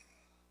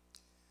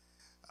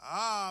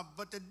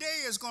 But the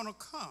day is going to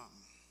come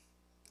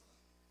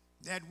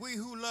that we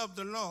who love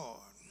the Lord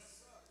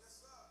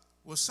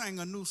will sing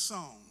a new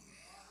song.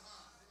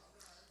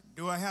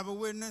 Do I have a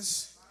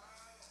witness?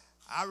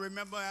 I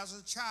remember as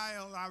a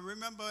child,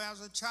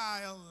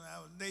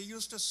 they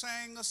used to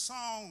sing a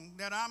song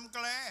that I'm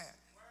glad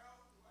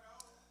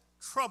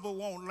trouble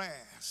won't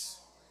last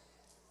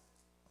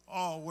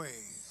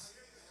always.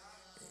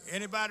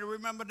 Anybody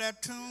remember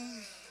that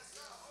tune?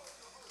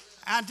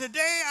 And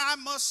today I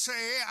must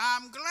say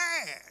I'm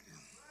glad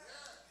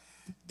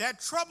that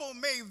trouble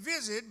may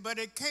visit, but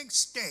it can't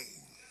stay.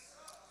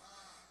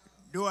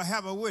 Do I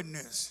have a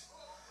witness?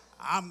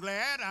 I'm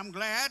glad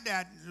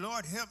that,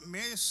 Lord help me,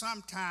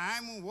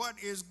 sometime what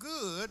is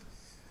good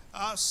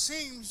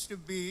seems to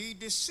be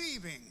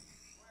deceiving.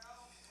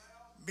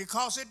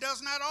 Because it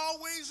does not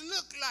always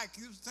look like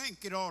you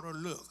think it ought to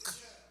look.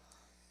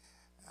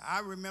 I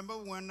remember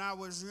when I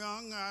was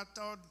young, I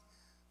thought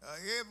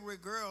every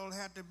girl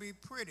had to be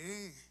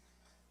pretty.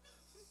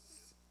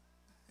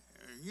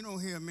 You don't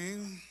hear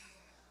me.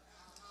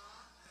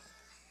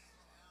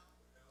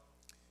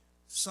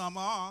 Some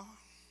are.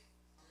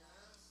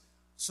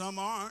 Some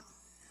aren't.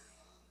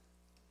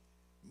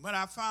 But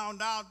I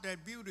found out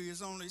that beauty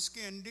is only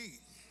skin deep.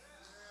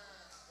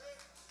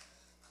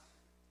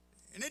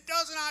 And it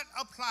does not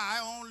apply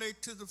only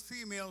to the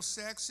female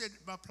sex, it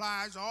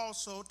applies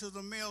also to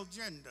the male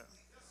gender.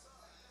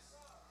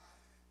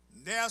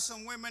 There are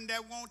some women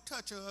that won't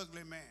touch an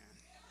ugly man.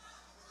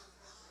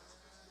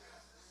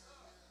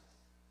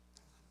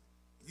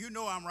 You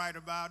know I'm right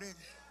about it.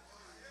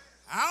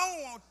 I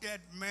don't want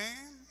that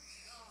man.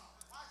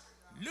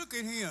 Look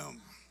at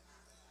him.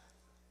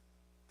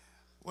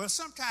 Well,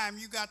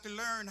 sometimes you got to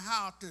learn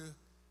how to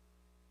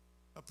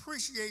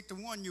appreciate the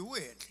one you're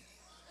with.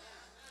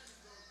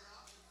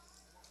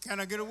 Can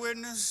I get a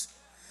witness?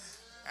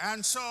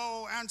 And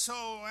so,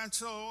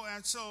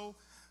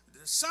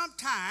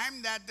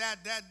 sometimes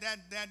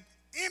that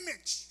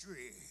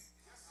imagery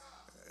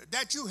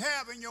that you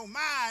have in your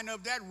mind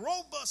of that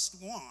robust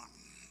one,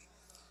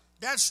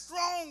 that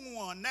strong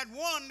one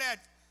that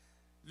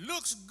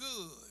looks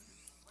good.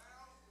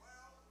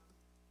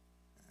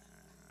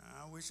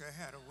 I wish I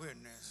had a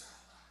witness.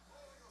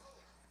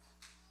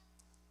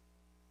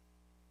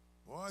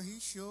 Boy,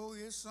 he sure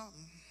is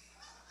something.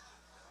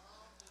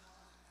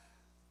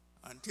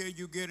 Until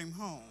you get him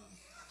home.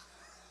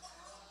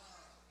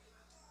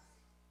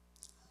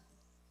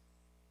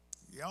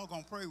 Y'all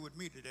gonna pray with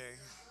me today.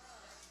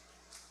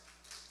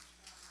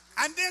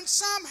 And then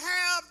some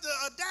have the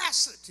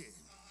audacity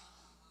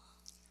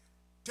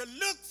to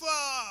look for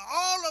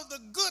all of the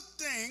good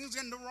things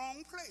in the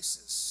wrong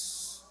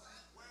places.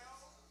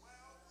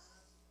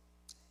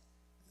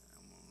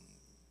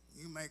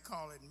 You may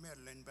call it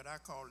meddling, but I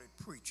call it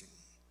preaching.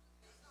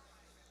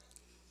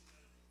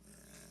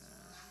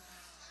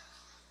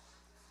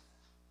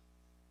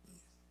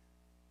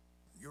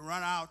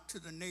 to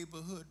the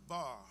neighborhood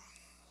bar.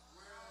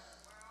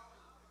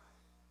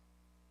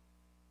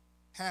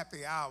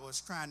 Happy hours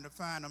trying to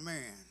find a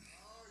man.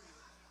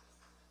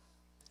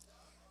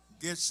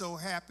 Get so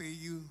happy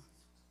you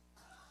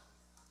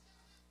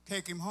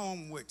take him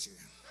home with you.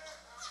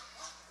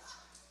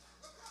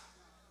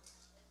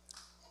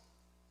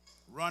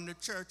 Run to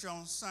church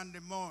on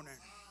Sunday morning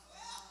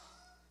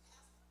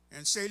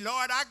and say,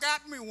 Lord, I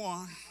got me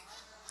one.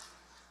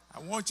 I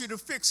want you to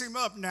fix him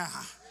up now.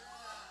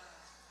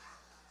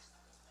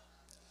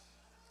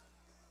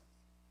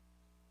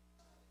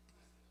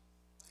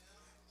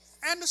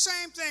 And the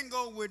same thing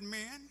goes with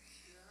men.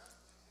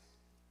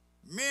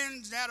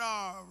 Men that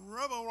are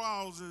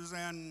rebel-rousers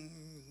and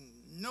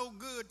no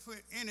good for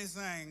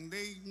anything.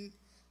 They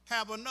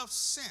have enough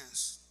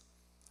sense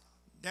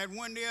that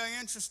when they are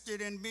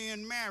interested in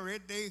being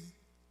married, they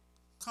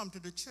come to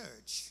the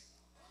church.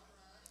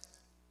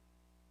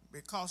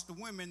 Because the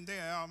women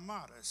there are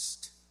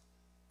modest.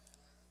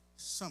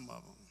 Some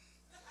of them.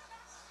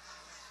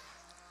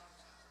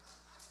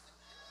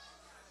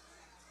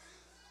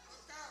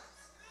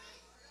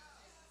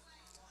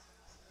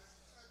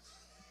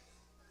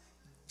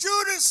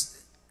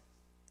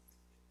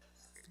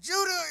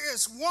 Judah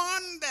is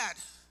one that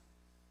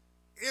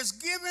is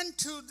given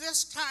to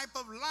this type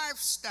of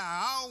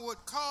lifestyle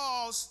would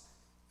cause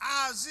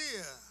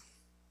Isaiah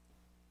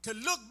to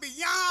look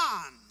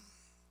beyond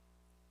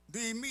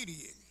the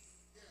immediate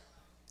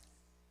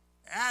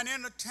and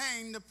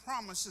entertain the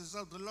promises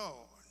of the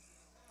Lord.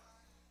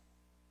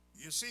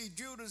 You see,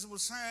 Judah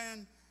was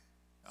saying,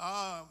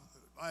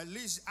 at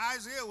least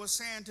Isaiah was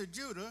saying to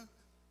Judah,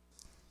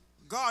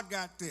 God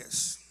got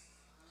this.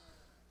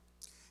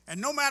 And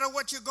no matter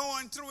what you're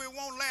going through, it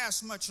won't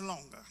last much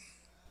longer.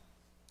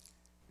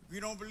 If you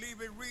don't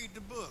believe it, read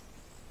the book.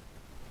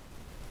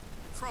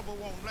 Trouble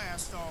won't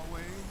last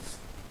always.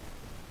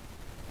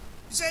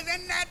 He said,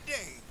 in that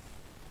day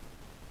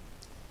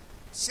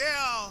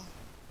shall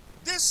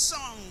this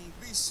song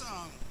be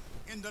sung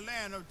in the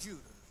land of Judah.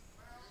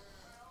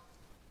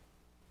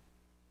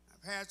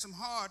 I've had some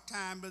hard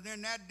time, but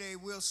in that day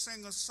we'll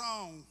sing a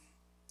song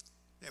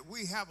that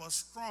we have a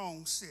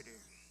strong city.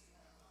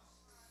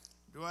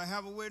 Do I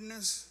have a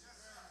witness?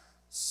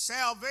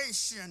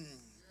 Salvation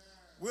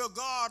will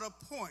God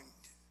appoint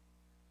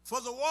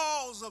for the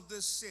walls of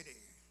this city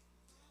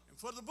and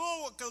for the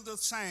bulwark of the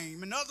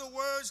same. In other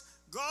words,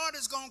 God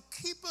is going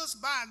to keep us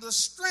by the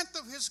strength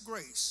of his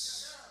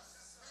grace.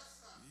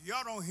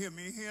 Y'all don't hear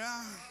me here.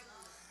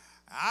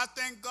 I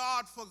thank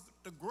God for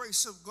the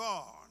grace of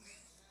God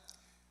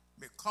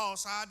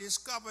because I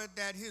discovered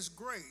that his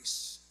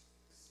grace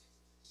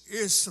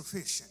is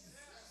sufficient.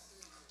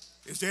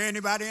 Is there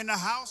anybody in the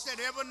house that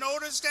ever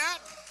noticed that?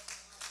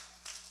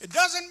 It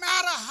doesn't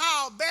matter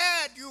how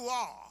bad you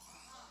are.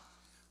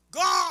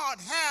 God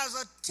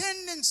has a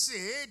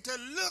tendency to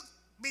look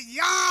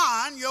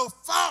beyond your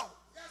fault.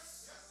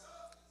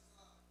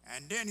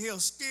 And then he'll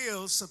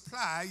still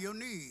supply your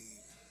need.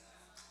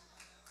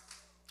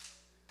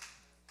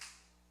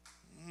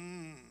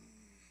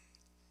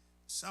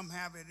 Some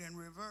have it in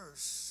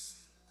reverse.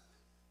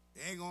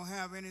 They ain't going to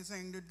have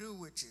anything to do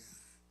with you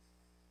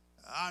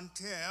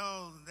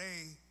until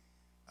they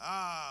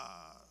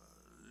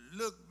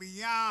look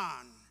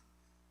beyond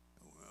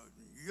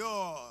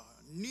your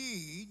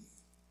need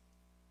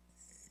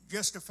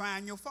just to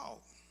find your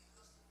fault.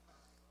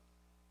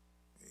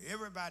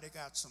 Everybody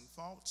got some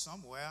fault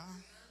somewhere.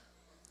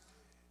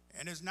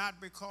 And it's not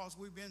because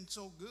we've been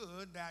so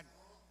good that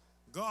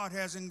God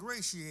has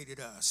ingratiated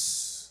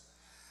us,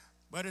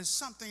 but it's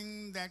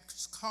something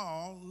that's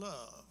called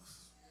love.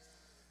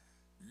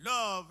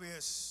 Love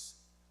is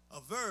a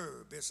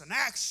verb, it's an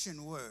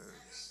action word.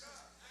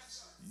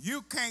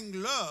 You can't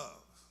love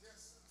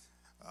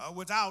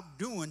without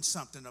doing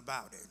something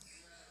about it.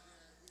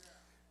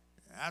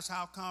 That's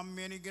how come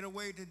many get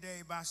away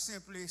today by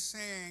simply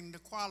saying to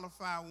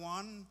qualify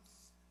one,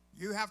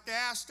 you have to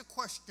ask the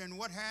question,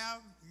 what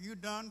have you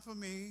done for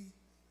me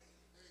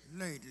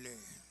lately?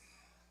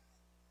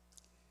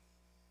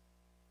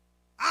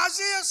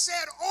 Isaiah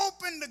said,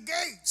 open the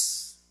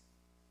gates,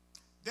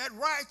 that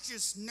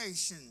righteous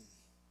nation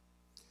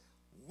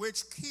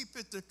which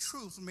keepeth the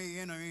truth may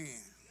enter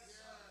in.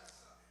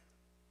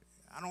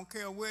 I don't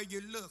care where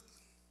you look,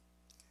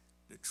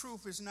 the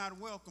truth is not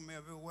welcome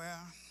everywhere.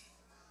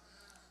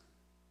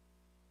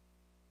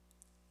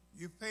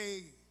 You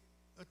pay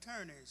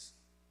attorneys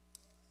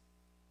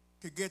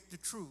to get the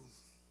truth,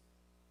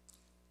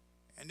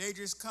 and they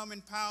just come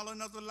and pile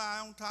another lie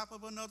on top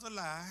of another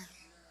lie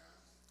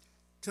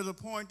to the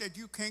point that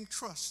you can't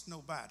trust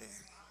nobody.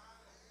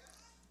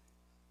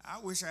 I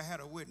wish I had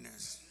a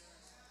witness.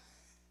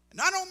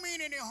 And I don't mean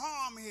any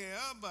harm here,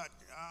 but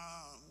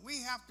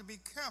we have to be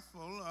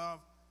careful of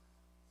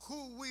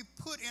who we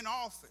put in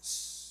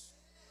office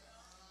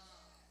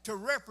to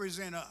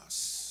represent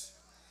us.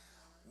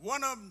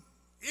 One of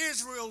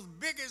Israel's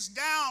biggest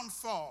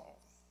downfall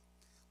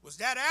was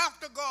that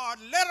after God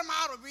let them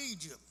out of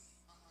Egypt,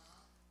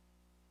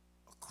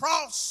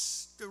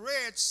 across the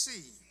Red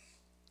Sea,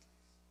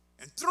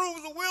 and through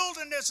the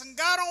wilderness and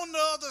got on the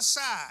other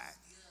side,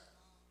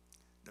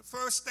 the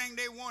first thing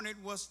they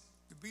wanted was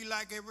to be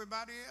like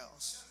everybody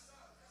else.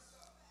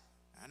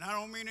 And I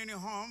don't mean any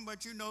harm,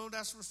 but you know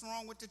that's what's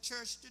wrong with the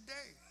church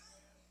today.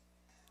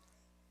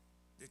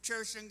 The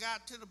church done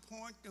got to the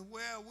point to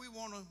where we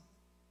want to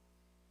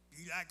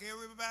be like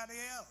everybody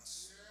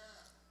else.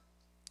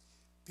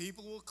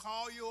 People will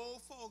call you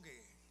old fogey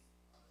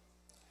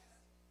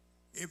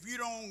if you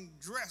don't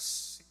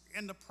dress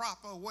in the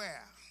proper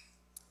wear.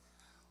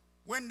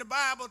 When the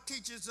Bible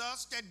teaches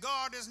us that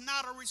God is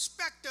not a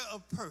respecter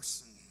of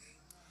person,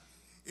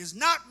 it's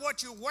not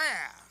what you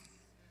wear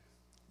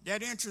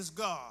that interests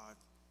God,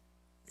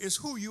 it's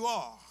who you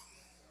are.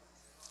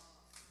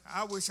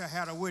 I wish I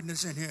had a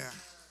witness in here.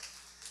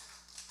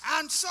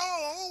 And so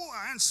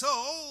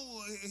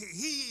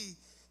he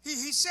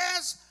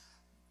says,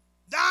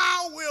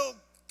 thou wilt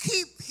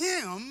keep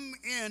him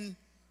in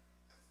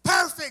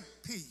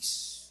perfect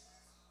peace.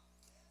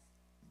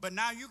 But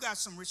now you got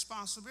some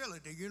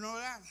responsibility, you know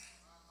that?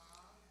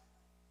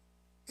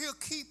 He'll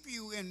keep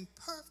you in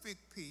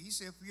perfect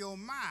peace if your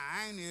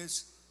mind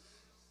is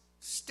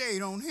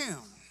stayed on him.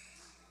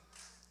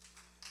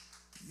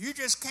 You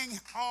just can't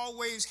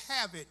always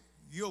have it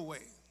your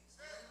way.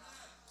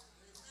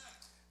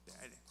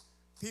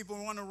 People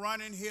want to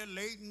run in here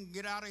late and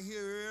get out of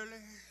here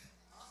early.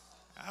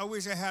 I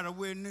wish I had a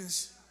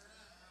witness.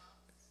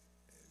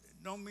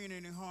 Don't mean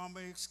any harm,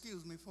 but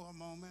excuse me for a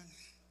moment.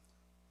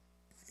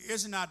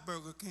 It's not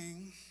Burger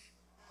King.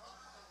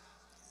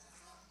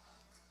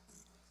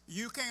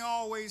 You can't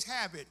always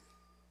have it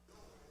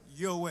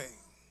your way.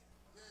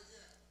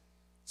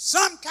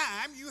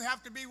 Sometimes you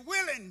have to be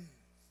willing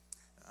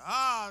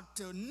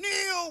to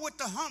kneel with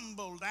the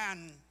humble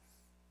and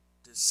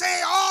to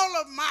say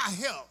all of my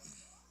help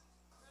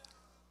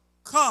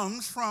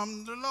comes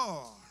from the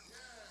Lord.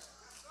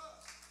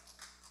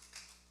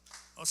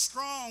 A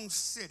strong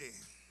city,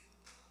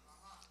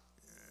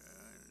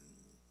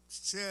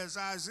 says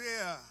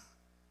Isaiah,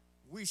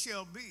 we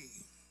shall be.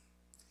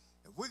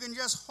 If we can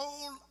just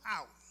hold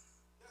out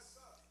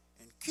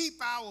and keep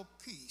our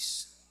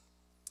peace,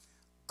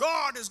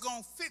 God is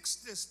going to fix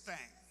this thing.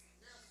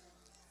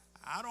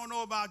 I don't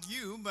know about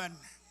you, but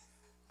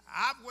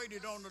I've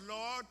waited on the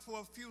Lord for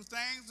a few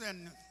things,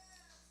 and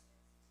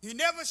he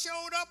never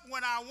showed up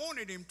when I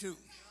wanted him to.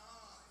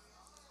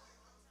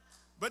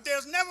 But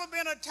there's never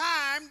been a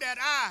time that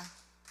I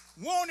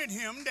wanted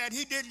him that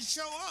he didn't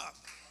show up.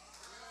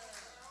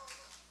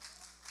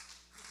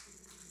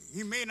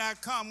 He may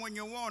not come when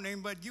you want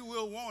him, but you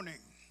will want him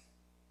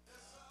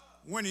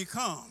when he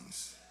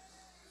comes.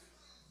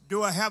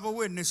 Do I have a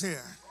witness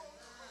here?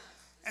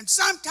 And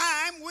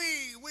sometimes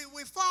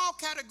we fall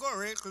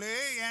categorically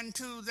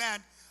into that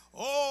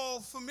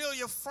old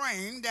familiar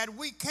frame that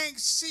we can't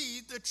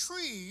see the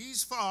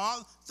trees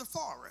for the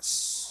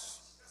forest.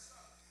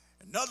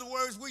 In other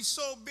words, we're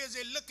so busy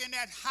looking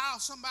at how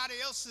somebody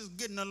else is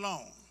getting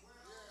along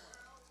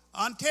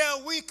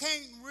until we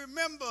can't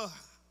remember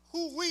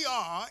who we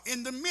are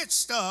in the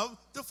midst of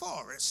the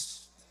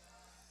forest.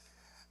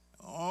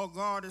 Oh,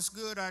 God is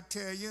good, I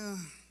tell you.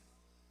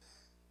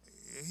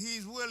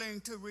 He's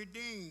willing to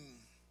redeem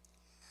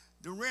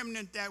the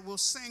remnant that will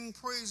sing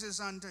praises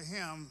unto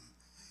him.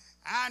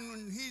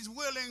 And he's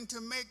willing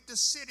to make the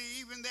city,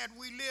 even that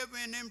we live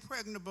in,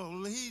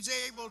 impregnable. He's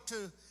able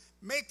to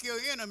make your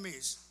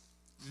enemies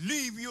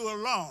leave you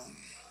alone.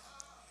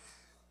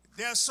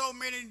 There's so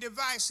many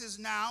devices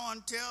now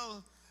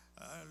until,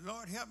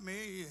 Lord help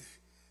me,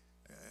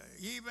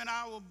 even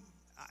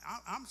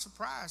I'm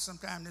surprised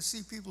sometimes to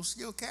see people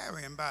still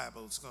carrying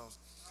Bibles, because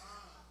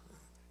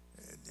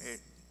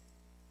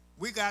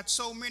we got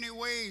so many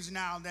ways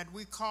now that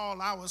we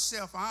call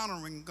ourselves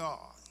honoring God.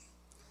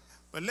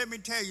 But let me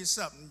tell you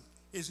something.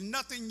 There's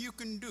nothing you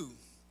can do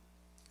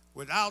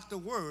without the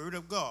Word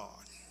of God.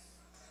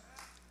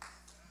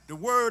 The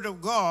Word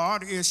of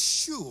God is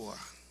sure.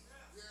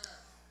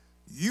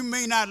 You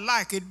may not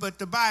like it, but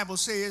the Bible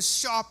says it's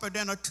sharper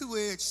than a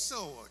two-edged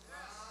sword.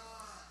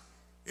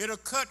 It'll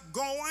cut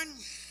going,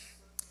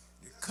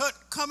 cut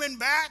coming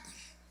back.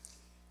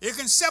 It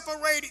can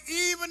separate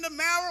even the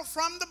marrow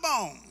from the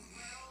bone.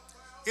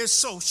 It's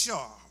so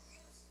sharp.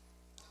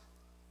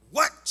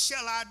 What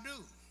shall I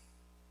do?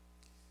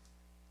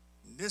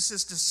 This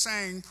is the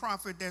same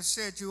prophet that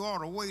said you ought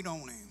to wait on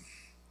him.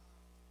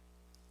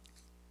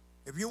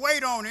 If you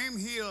wait on him,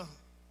 he'll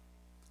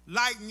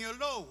lighten your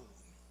load.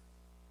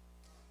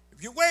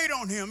 If you wait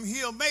on him,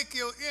 he'll make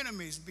your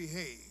enemies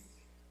behave.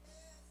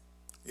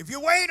 If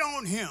you wait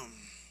on him,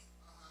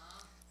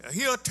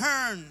 he'll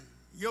turn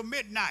your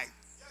midnight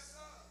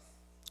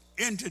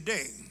into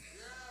day.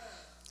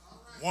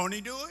 Won't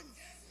he do it?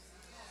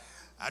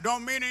 I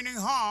don't mean any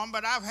harm,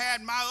 but I've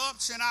had my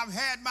ups and I've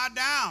had my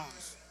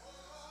downs.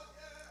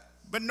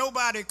 But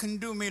nobody can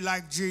do me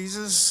like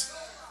Jesus.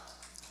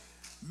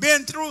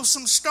 Been through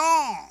some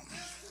storms.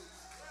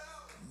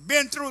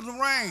 Been through the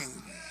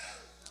rain.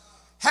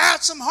 Had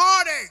some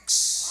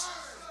heartaches.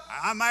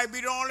 I might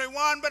be the only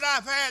one, but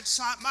I've had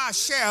my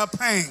share of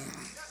pain.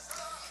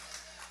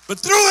 But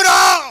through it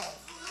all,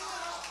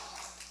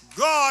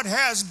 God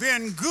has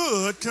been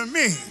good to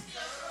me.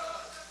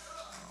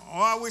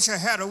 Oh, I wish I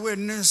had a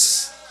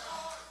witness.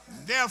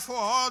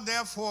 Therefore,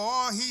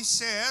 he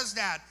says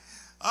that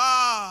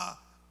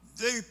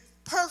the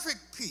perfect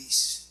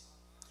peace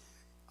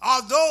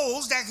are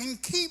those that can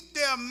keep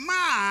their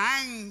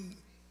mind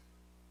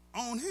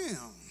on him.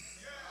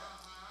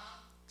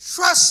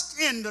 Trust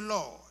in the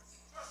Lord.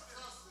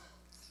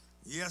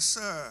 Yes,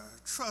 sir.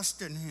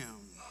 Trust in him.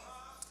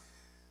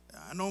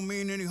 I don't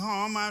mean any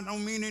harm,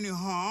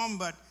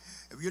 but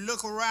if you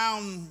look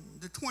around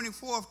the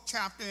 24th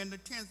chapter and the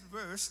 10th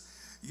verse,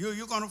 you're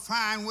going to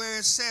find where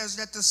it says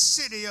that the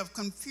city of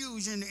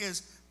confusion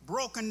is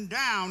broken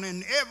down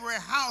and every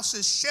house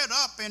is shut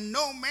up and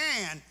no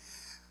man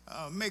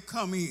may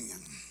come in.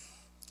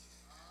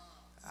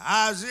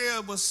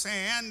 Isaiah was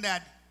saying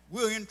that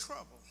we're in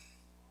trouble.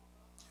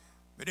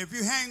 But if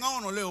you hang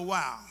on a little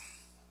while,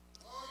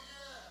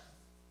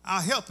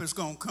 our help is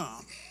going to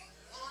come.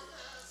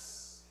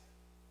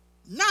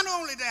 Not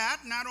only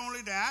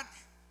that,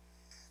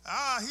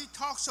 he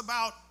talks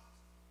about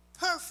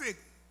perfect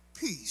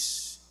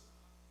peace.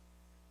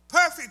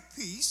 Perfect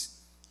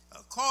peace,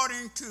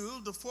 according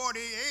to the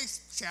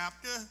 48th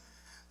chapter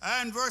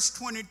and verse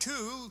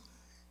 22,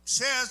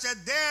 says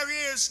that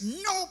there is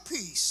no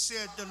peace,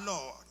 said the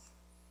Lord,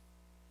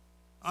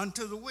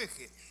 unto the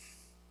wicked.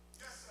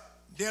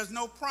 There's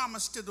no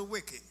promise to the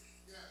wicked.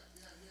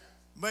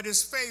 But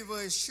his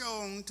favor is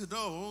shown to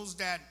those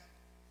that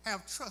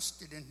have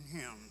trusted in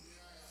him.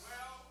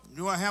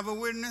 Do I have a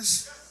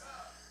witness?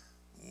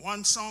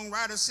 One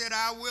songwriter said,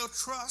 I will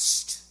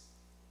trust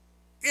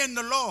in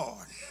the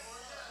Lord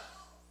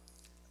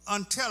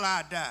until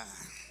I die.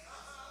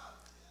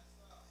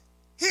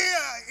 Here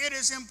it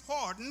is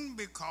important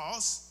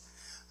because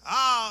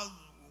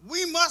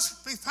we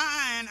must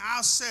find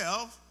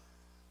ourselves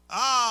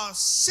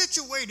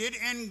situated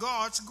in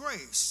God's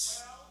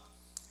grace.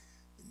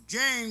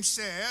 James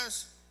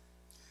says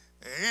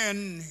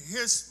in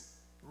his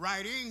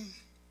writing,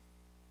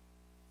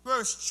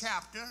 first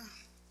chapter,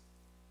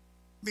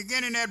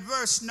 beginning at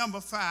verse number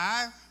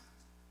 5,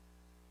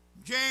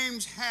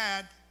 James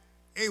had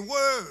a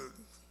word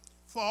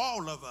for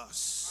all of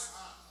us.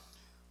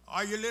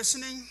 Are you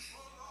listening?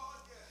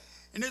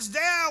 And it's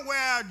there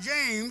where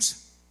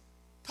James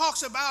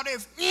talks about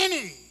if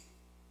any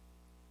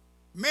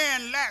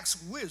man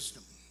lacks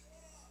wisdom,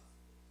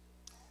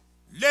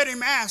 let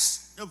him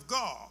ask of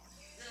God,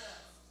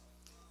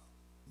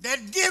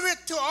 that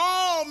giveth to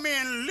all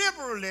men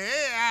liberally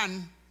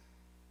and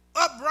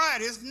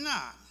upbraideth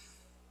not.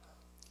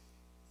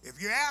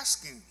 If you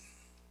ask him,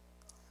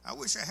 I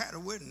wish I had a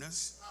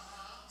witness.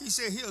 He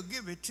said he'll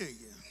give it to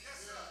you.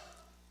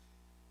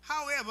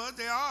 However,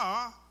 there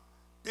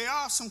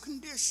are some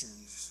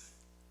conditions.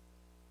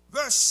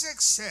 Verse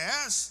 6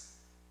 says,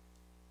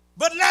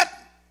 but let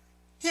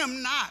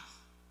him not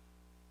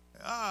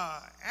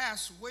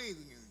ask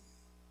wavering.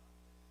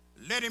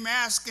 Let him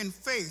ask in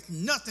faith,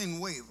 nothing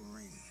wavering.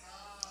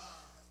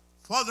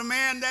 For the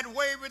man that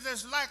wavereth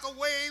is like a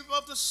wave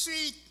of the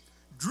sea,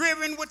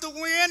 driven with the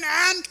wind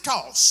and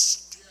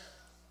tossed.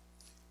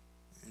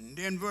 And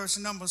then verse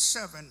number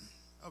 7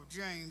 of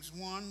James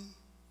 1,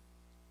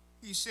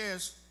 he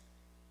says,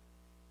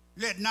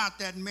 let not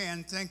that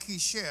man think he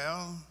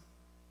shall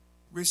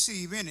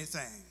receive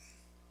anything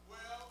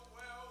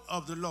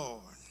of the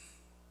Lord.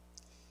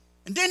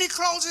 And then he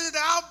closes it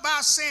out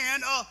by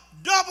saying, a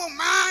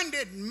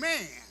double-minded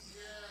man.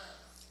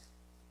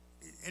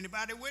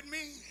 Anybody with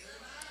me?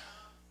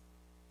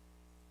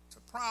 It's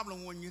a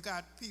problem when you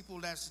got people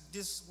that's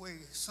this way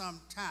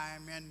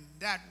sometime and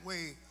that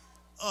way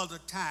other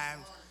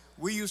times.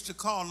 We used to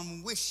call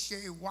them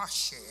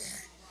wishy-washy.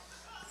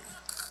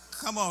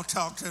 Come on,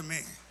 talk to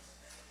me.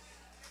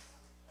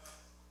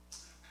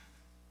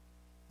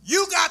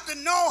 You got to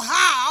know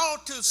how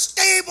to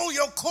stable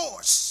your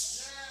course.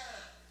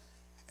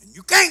 And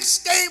you can't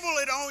stable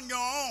it on your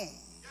own.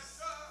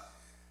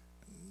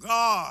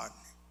 God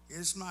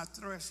is my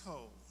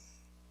threshold.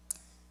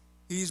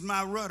 He's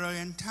my rudder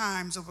in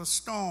times of a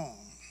storm.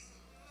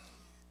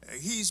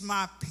 He's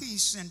my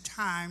peace in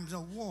times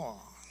of war.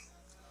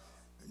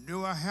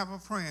 Do I have a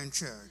praying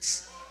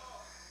church?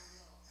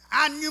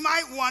 And you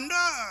might wonder,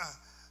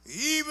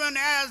 even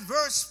as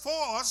verse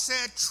 4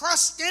 said,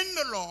 trust in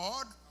the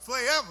Lord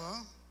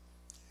forever.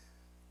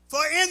 For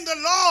in the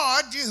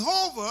Lord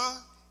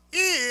Jehovah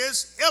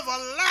is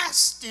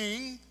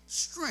everlasting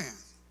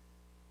strength.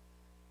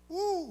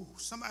 Woo,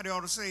 somebody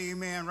ought to say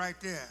amen right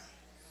there.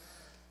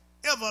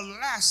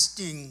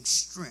 Everlasting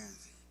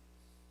strength.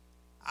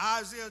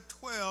 Isaiah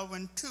 12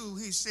 and 2,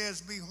 he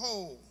says,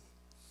 behold,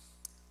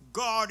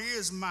 God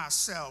is my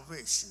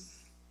salvation.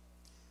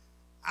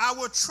 I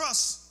will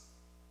trust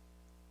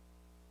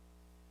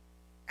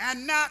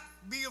and not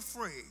be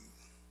afraid.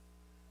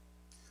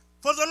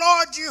 For the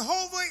Lord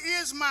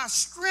Jehovah is my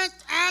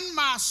strength and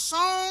my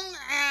song,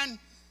 and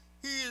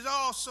he is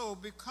also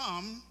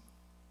become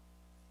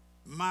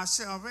my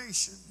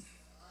salvation.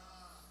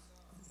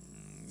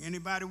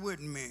 Anybody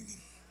with me?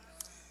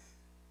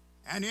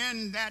 And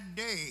in that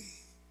day,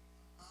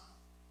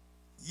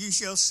 ye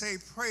shall say,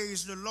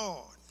 praise the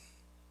Lord.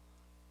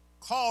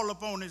 Call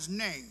upon his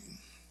name.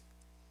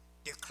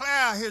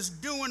 declare his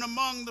doing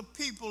among the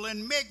people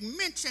and make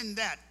mention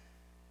that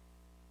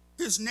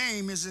his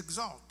name is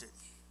exalted.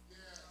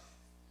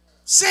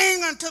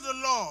 Sing unto the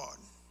Lord,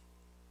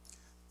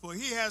 for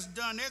he has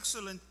done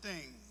excellent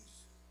things.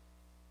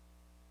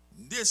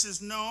 This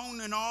is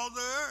known in all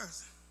the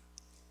earth.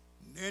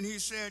 And then he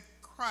said,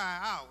 cry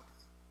out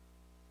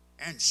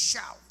and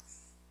shout,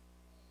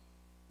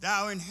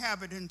 thou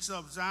inhabitants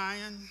of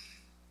Zion.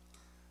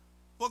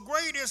 For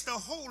great is the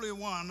Holy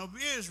One of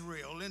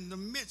Israel in the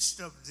midst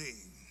of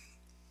thee.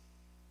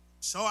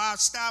 So I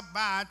stop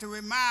by to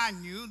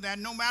remind you that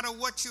no matter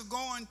what you're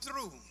going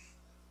through,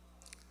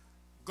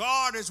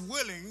 God is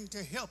willing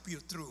to help you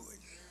through it.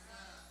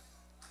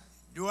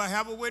 Do I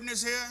have a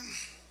witness here?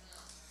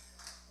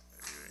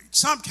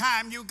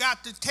 Sometimes you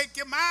got to take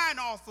your mind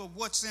off of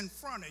what's in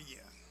front of you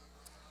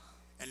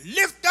and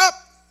lift up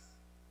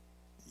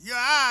your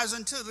eyes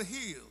unto the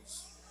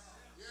hills,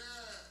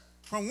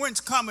 from whence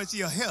cometh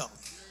your help.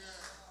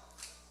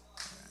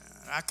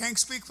 I can't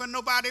speak for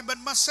nobody but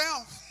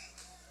myself,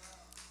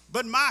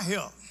 but my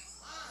help.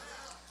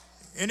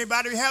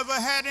 Anybody ever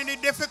had any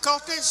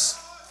difficulties?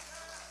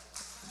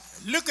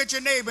 Look at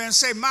your neighbor and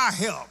say, my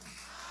help.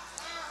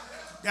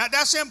 Now,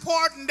 that's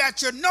important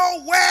that you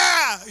know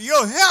where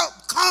your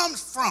help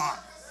comes from.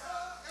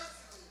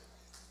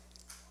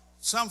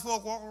 Some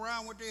folk walk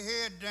around with their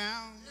head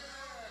down.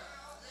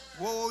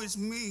 Woe is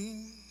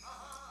me.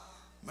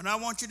 But I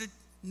want you to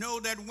know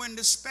that when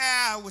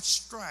despair would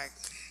strike,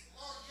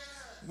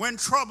 when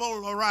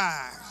trouble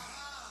arrives,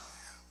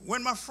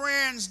 when my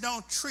friends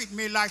don't treat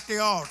me like they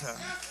ought to,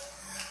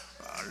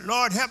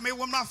 Lord, help me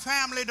when my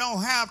family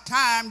don't have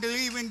time to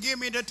even give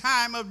me the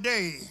time of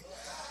day.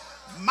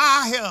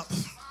 My help.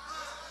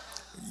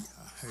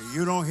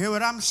 You don't hear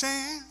what I'm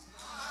saying?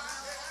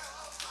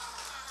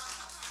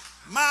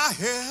 My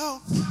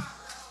help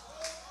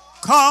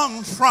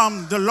comes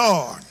from the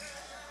Lord,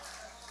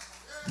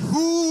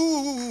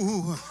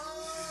 who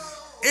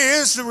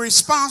is the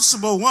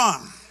responsible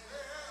one,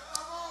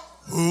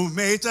 who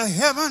made the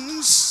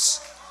heavens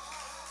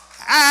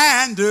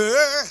and the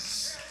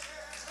earth.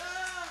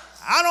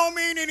 I don't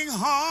mean any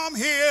harm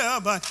here,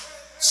 but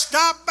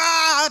stop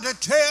by to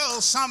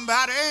tell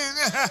somebody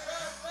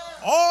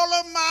all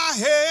of my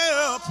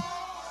help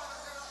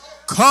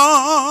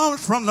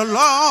comes from the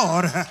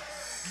Lord.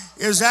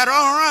 Is that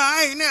all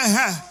right?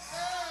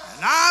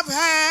 And I've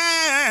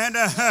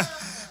had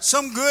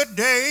some good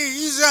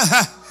days,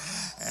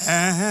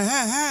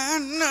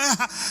 and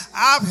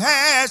I've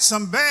had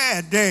some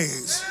bad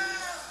days.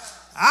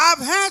 I've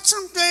had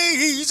some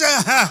days,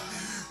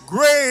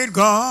 great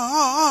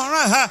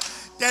God,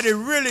 that it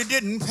really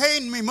didn't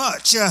pain me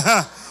much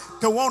to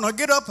want to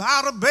get up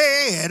out of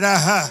bed.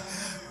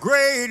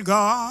 Great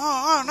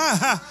God,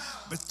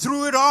 but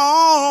through it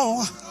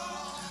all,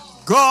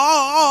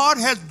 God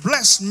has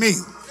blessed me.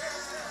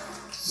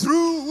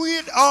 Through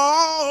it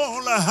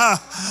all,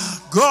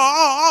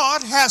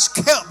 God has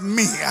kept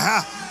me.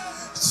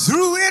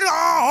 Through it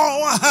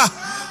all,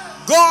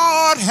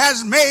 God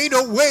has made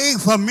a way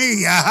for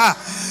me.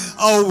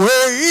 A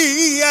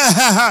way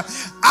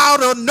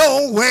out of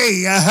no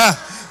way.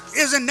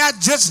 Isn't that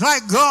just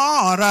like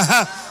God?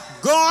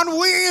 God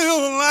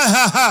will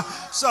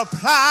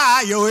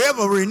supply your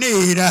every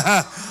need.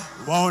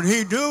 Won't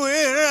he do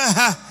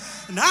it?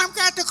 And I've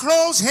got to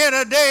close here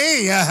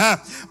today,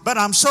 but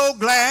I'm so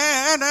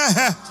glad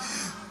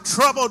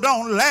trouble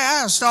don't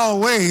last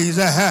always.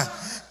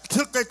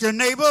 Look at your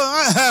neighbor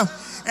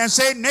and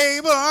say,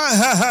 neighbor,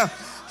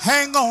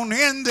 hang on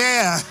in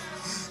there.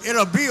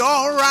 It'll be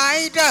all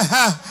right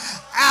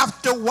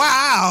after a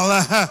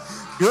while.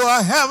 Do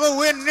I have a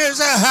witness?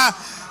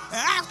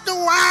 After a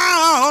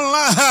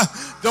while,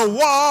 the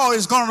war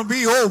is going to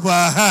be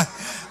over.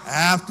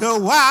 After a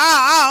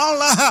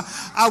while,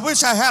 I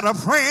wish I had a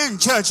praying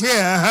church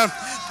here.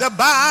 The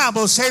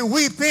Bible say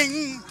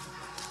weeping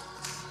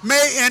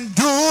may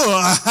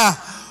endure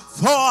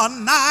for a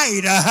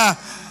night.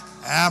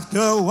 After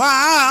a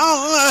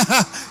while,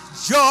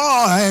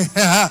 joy,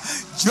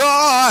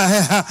 joy,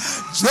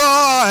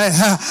 joy,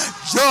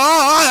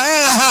 joy,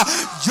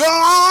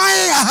 joy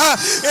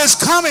is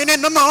coming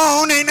in the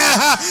morning.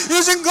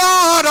 Isn't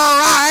God all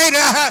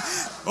right?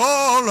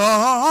 Oh,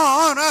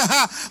 Lord,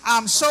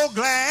 I'm so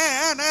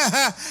glad.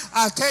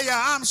 I tell you,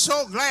 I'm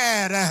so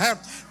glad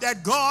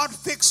that God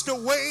fixed a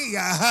way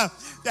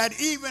that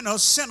even a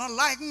sinner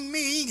like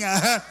me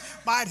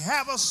might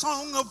have a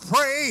song of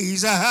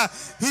praise.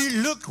 He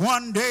looked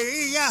one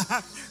day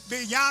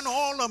beyond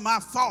all of my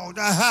fault,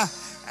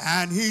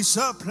 and he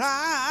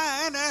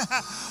supplied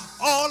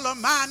all of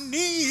my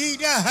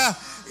need.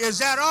 Is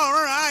that all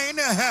right?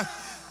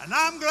 And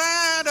I'm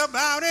glad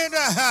about it.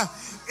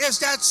 It's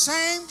that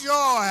same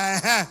joy,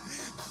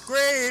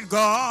 great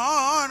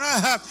God,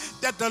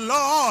 that the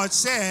Lord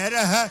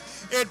said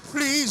it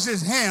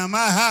pleases him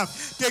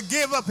to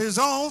give up his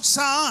own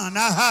son,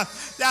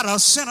 that a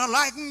sinner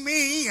like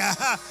me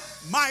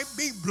might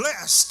be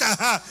blessed.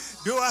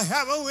 Do I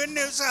have a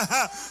witness?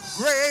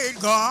 Great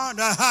God.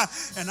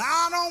 And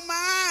I don't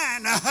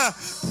mind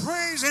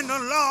praising the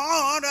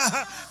Lord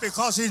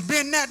because he's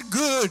been that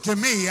good to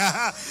me.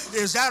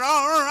 Is that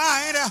all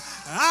right?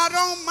 I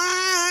don't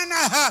mind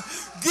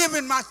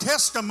giving my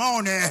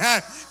testimony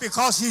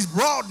because he's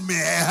brought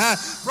me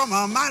from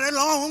a mighty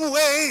long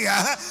way.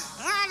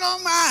 I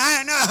don't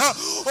mind,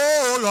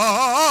 oh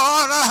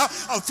Lord,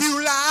 a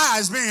few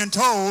lies being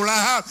told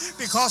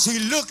because he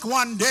looked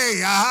one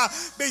day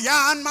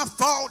beyond my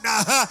fault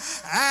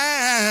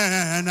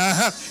and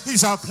he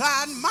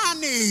supplied my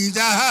needs.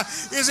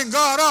 Isn't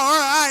God all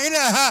right?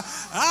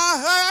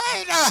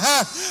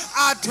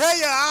 I tell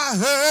you, I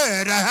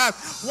heard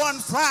one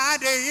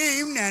Friday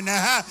evening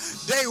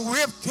they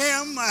whipped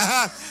him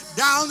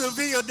down the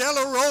Via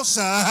della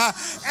Rosa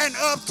and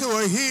up to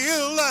a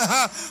hill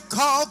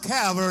called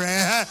Calvary.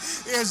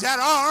 Is that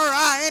all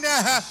right?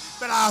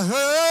 But I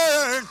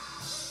heard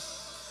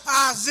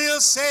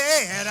Isaiah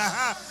said,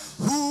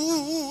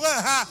 who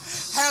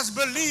has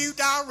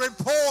believed our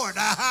report,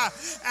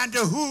 and to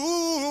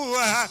who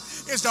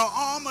is the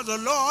arm of the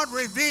Lord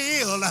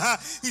revealed?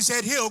 He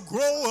said he'll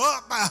grow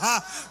up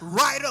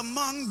right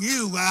among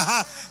you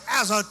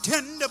as a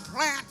tender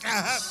plant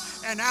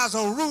and as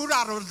a root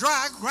out of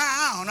dry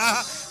ground.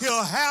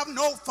 He'll have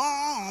no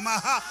form,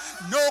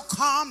 no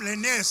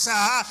comeliness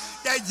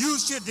that you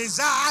should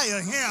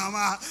desire him,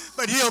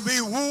 but he'll be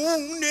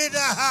wounded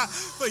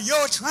for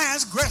your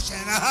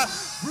transgression,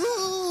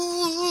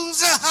 bruised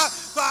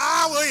for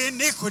our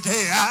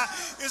iniquity.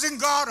 Isn't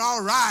God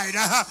all right?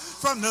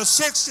 From the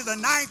 6th to the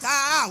 9th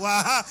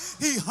hour,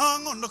 he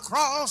hung on the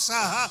cross.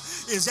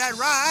 Is that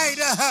right?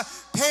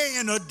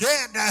 Paying a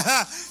debt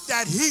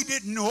that he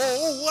didn't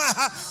owe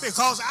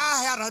because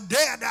I had a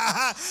debt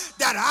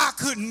that I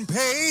couldn't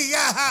pay.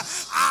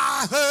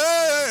 I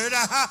heard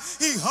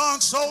he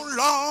hung so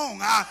long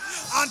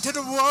until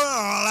the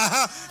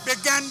world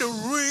began to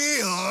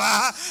reel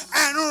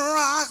and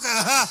rock.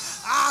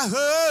 I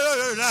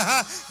heard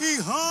he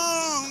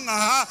hung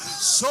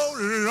so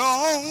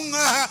long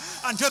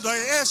until the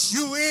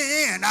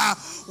SUN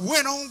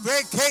went on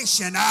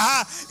vacation.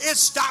 It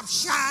stopped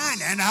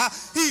shining.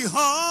 He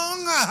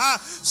hung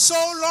so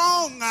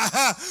long,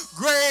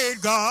 great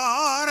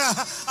God,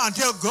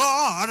 until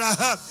God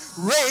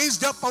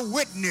raised up a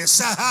witness.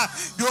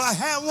 Do I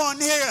have one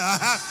here?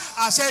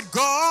 I said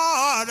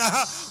God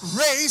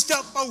raised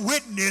up a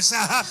witness.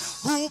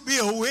 Who'll be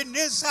a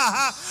witness?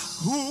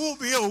 Who'll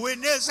be a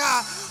witness?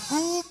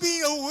 Who'll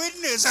be a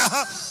witness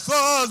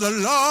for the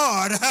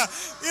Lord?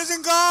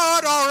 Isn't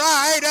God all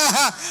right?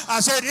 I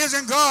said,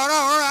 isn't God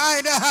all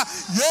right?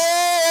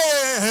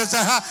 Yes,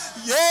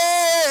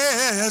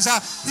 yes.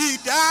 He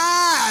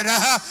died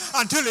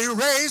until he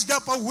raised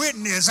up a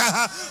witness,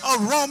 a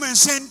Roman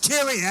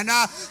centurion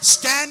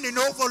standing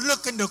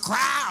overlooking the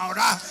crowd.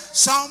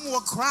 Some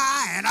were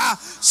crying,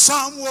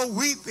 some were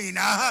weeping,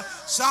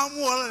 some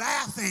were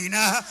laughing,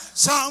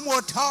 some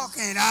were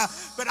talking,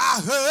 but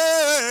I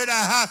heard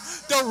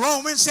the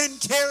Roman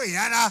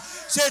centurion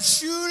said,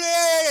 surely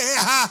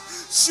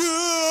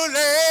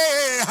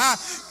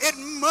it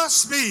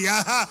must be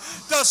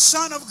the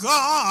Son of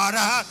God.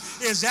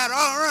 Is that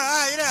all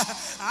right?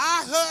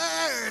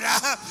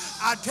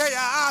 I tell you,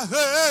 I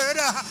heard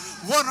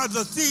one of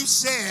the thieves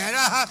said,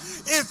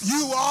 if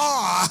you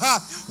are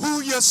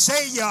who you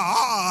say you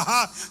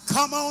are,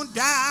 come on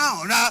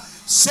down,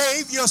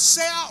 save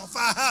yourself,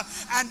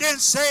 and then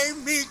save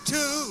me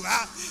too.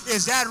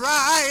 Is that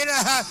right?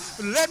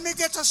 Let me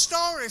get the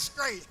story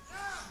straight.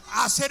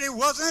 I said it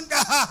wasn't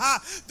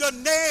the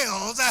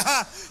nails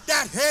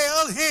that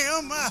held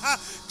him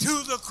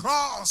to the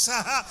cross.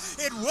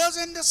 It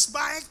wasn't the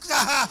spikes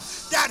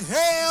that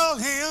held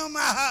him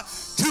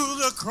to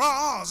the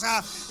cross.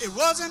 It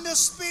wasn't the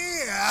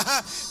spear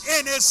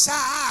in his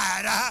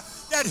side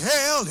that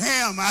held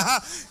him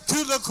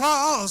to the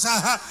cross.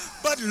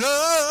 But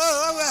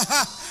love,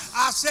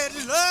 I said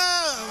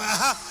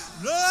love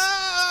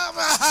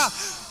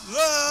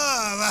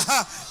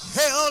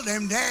held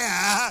him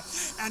there.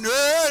 And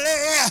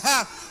early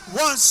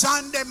one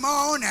Sunday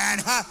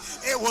morning,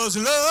 it was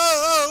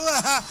love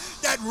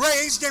that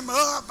raised him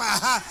up.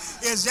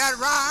 Is that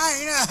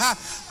right?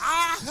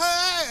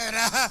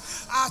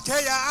 I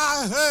tell you,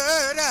 I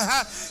heard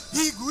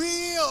he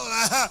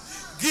will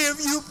give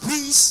you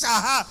peace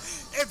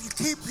if you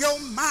keep your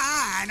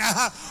mind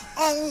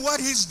on what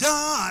he's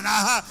done.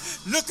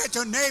 Look at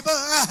your neighbor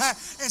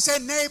and say,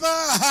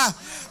 neighbor,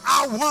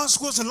 I once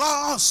was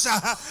lost,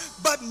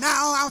 but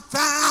now I'm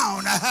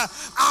found.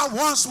 I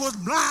once was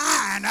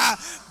blind,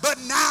 but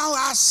now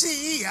I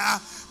see.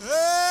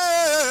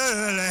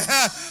 Early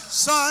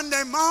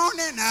Sunday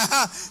morning,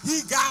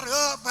 he got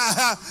up.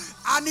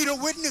 I need a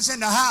witness in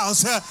the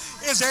house.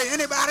 Is there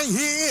anybody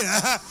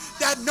here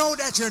that know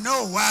that you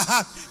know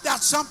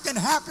that something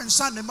happened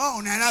Sunday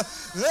morning?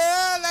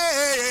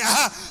 Early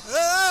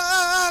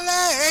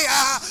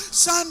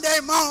Sunday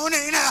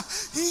morning,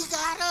 he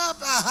got up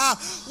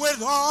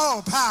with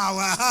all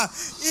power,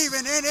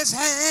 even in his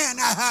hand.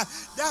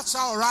 That's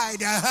all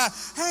right.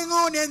 Hang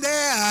on in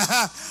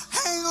there.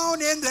 hang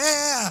on in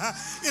there.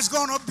 It's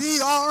going to be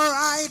all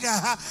right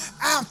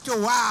after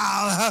a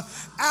while.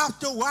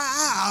 After a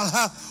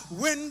while,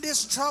 when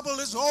this trouble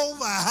is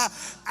over.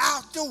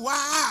 After a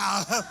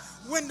while,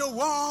 when the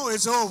war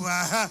is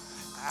over.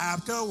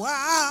 After a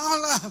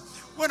while,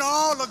 when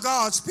all of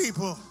God's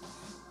people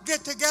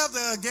get together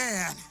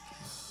again.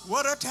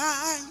 What a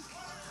time.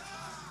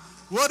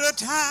 What a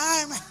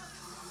time.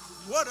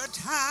 What a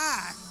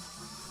time.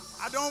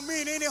 I don't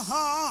mean any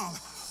harm,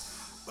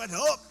 but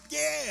up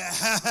there,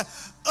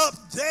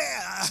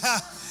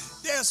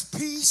 there's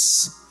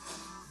peace,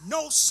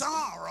 no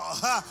sorrow.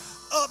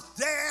 Up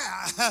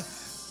there,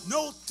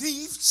 no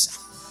thieves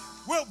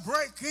will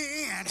break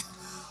in.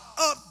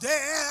 Up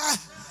there,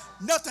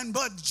 nothing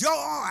but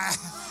joy.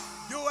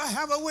 Do I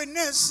have a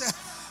witness?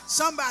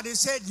 Somebody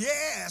said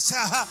yes.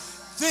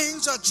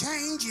 Things are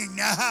changing.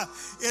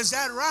 Is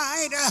that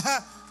right?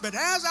 But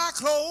as I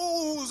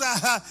close,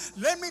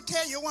 let me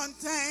tell you one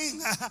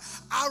thing.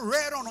 I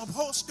read on a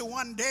poster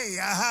one day,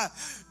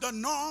 the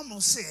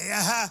normalcy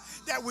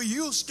that we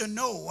used to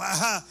know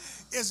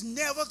is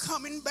never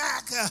coming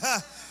back.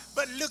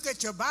 But look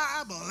at your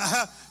Bible.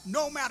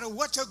 No matter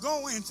what you're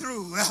going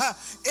through,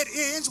 it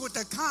ends with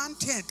the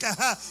content.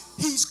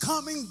 He's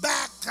coming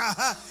back.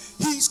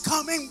 He's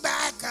coming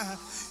back.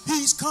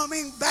 He's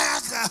coming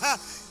back.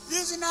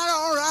 Isn't that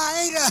all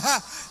right?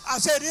 I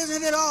said,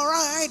 isn't it all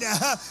right?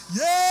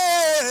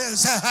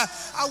 Yes.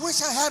 I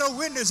wish I had a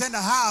witness in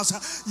the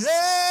house.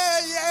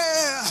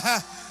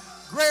 Yeah.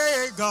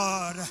 Great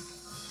God.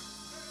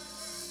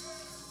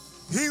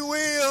 He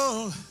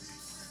will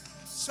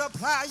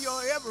supply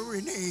your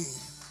every need.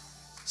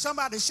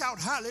 Somebody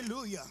shout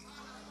hallelujah.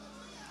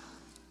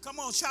 Come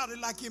on, shout it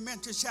like you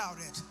meant to shout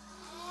it.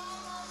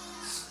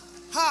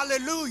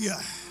 Hallelujah.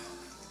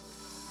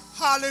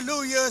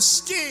 Hallelujah is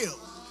still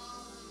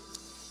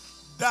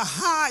the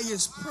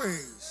highest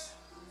praise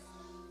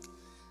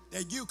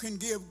that you can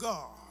give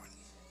God.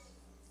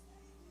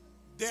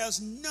 There's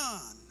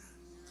none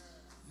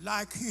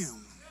like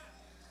him.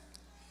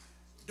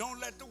 Don't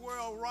let the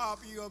world rob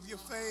you of your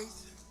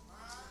faith.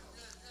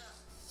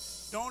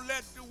 Don't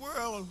let the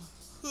world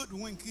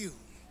hoodwink you.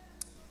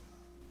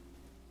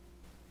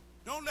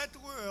 Don't let the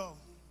world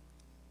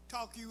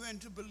talk you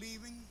into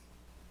believing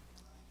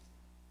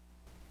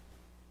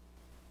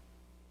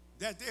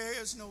that there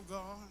is no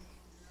God.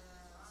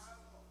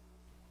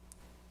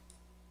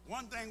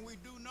 One thing we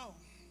do know,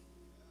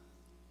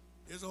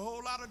 there's a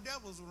whole lot of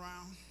devils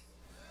around.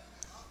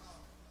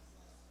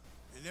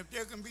 And if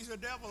there can be a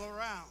devil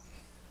around,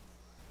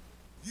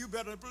 you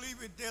better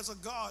believe it, there's a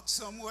God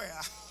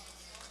somewhere.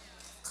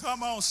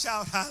 Come on,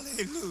 shout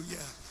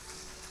hallelujah.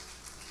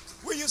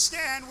 Will you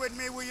stand with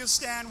me? Will you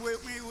stand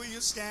with me? Will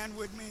you stand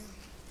with me?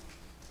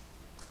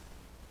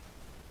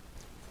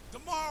 The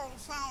moral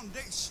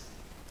foundation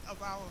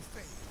of our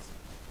faith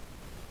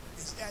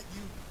is that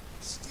you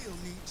still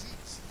need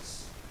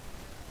Jesus.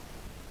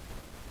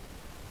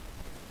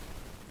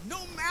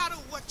 No matter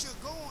what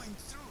you're going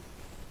through,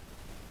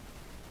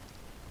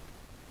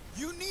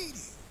 you need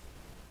him.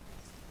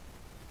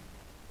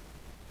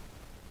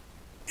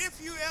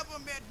 If you ever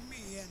met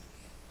me and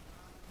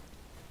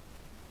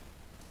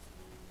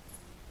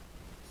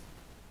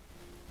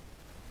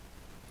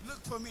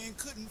looked for me and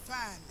couldn't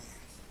find me,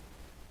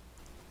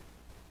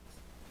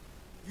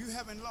 you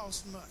haven't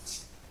lost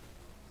much.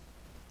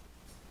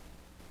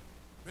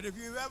 But if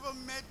you ever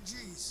met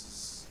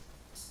Jesus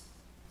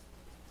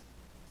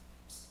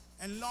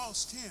and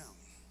lost him,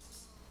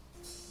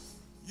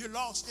 you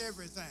lost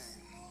everything.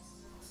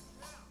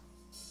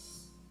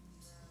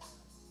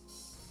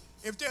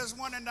 If there's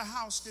one in the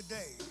house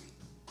today,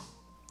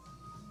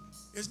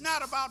 it's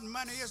not about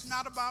money, it's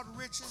not about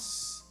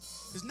riches,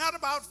 it's not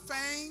about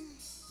fame,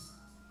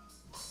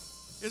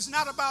 it's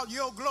not about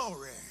your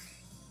glory.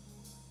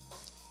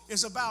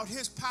 It's about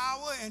his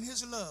power and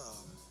his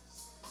love.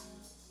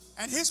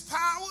 And his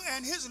power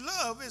and his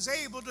love is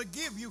able to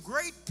give you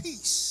great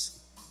peace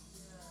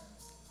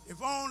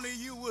if only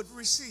you would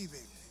receive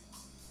it.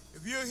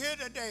 If you're here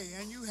today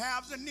and you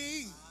have the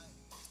need,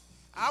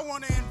 I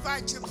want to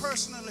invite you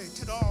personally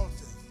to the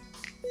altar.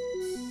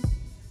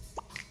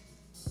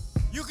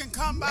 You can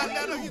come by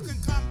letter, you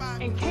can come by.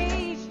 In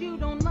case you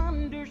don't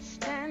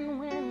understand,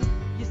 when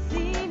you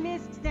see me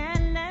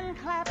stand and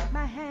clap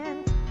my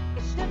hands,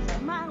 it's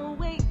just my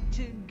way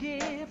to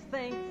give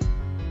thanks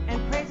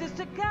and praises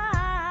to God.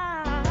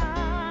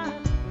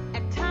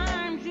 At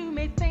times you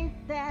may think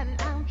that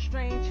I'm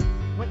strange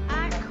when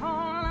I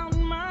call out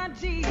my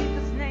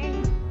Jesus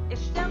name.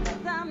 It's just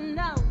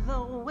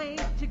another way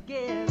to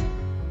give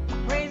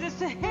praises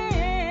to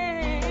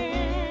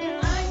him.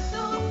 I'm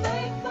so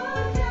thankful,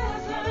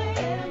 yes I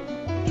am.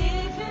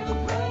 Give him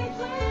praise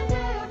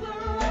whenever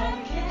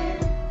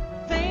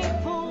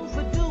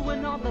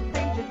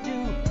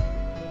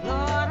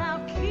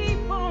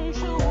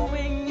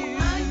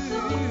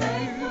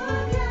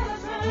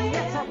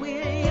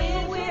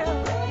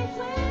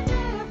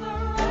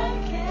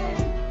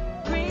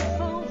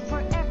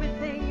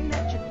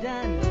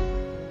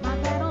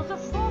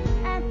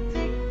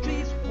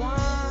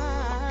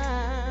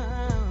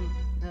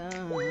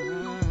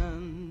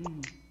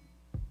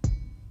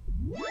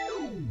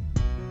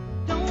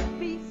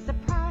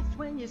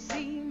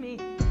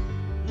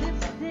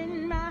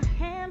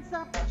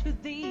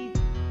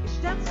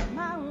just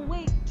my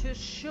way to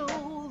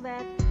show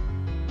that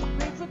I'm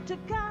grateful to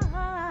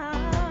God.